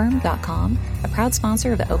MeleeDesignFirm.com, a proud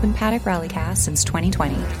sponsor of the Open Paddock Rallycast since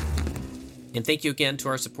 2020. And thank you again to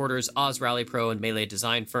our supporters, Oz Rally Pro and Melee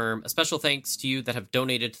Design Firm. A special thanks to you that have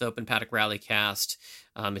donated to the Open Paddock Rallycast.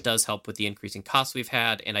 It does help with the increasing costs we've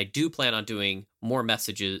had, and I do plan on doing more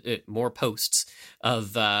more posts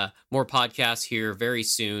of more podcasts here very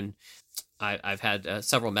soon. I've had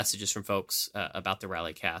several messages from folks about the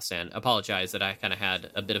Rallycast, and apologize that I kind of had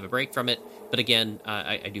a bit of a break from it. But again,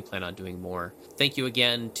 I do plan on doing more. Thank you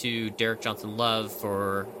again to Derek Johnson Love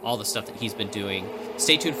for all the stuff that he's been doing.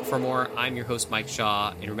 Stay tuned for more. I'm your host, Mike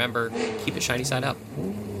Shaw, and remember, keep it shiny side up.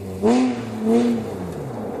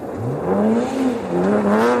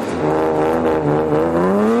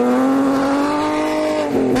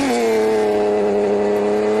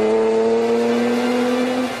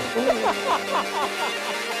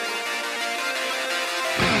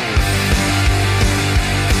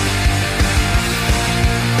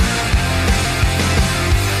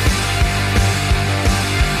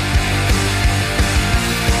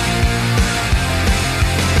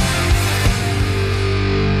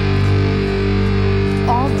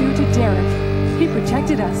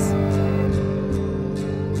 Us.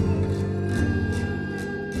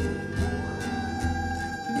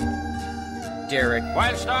 Derek.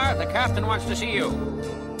 Wildstar, the captain wants to see you.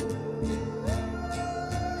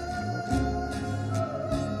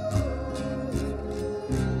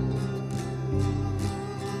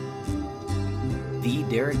 The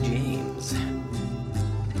Derek James.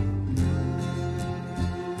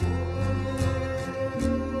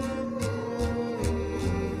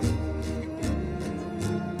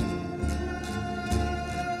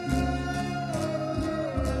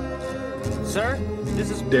 Sir,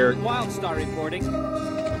 this is Derek. Wildstar reporting.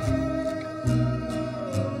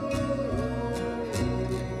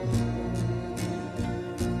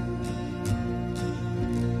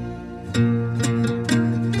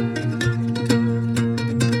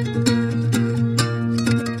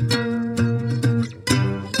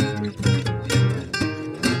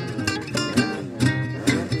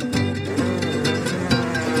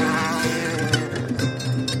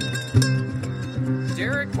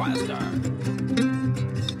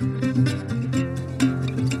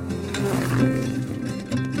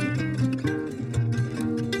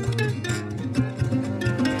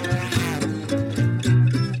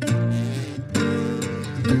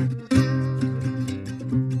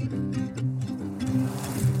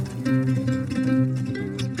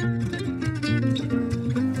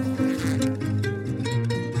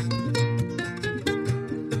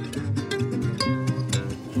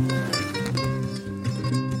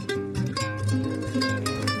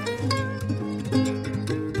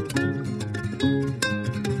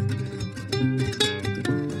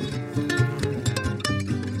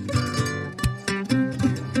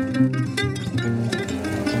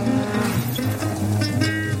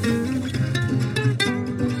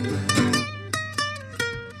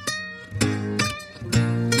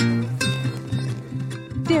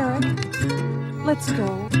 Derek, let's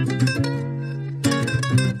go.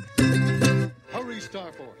 Hurry,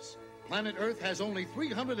 Star Force. Planet Earth has only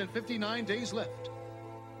 359 days left.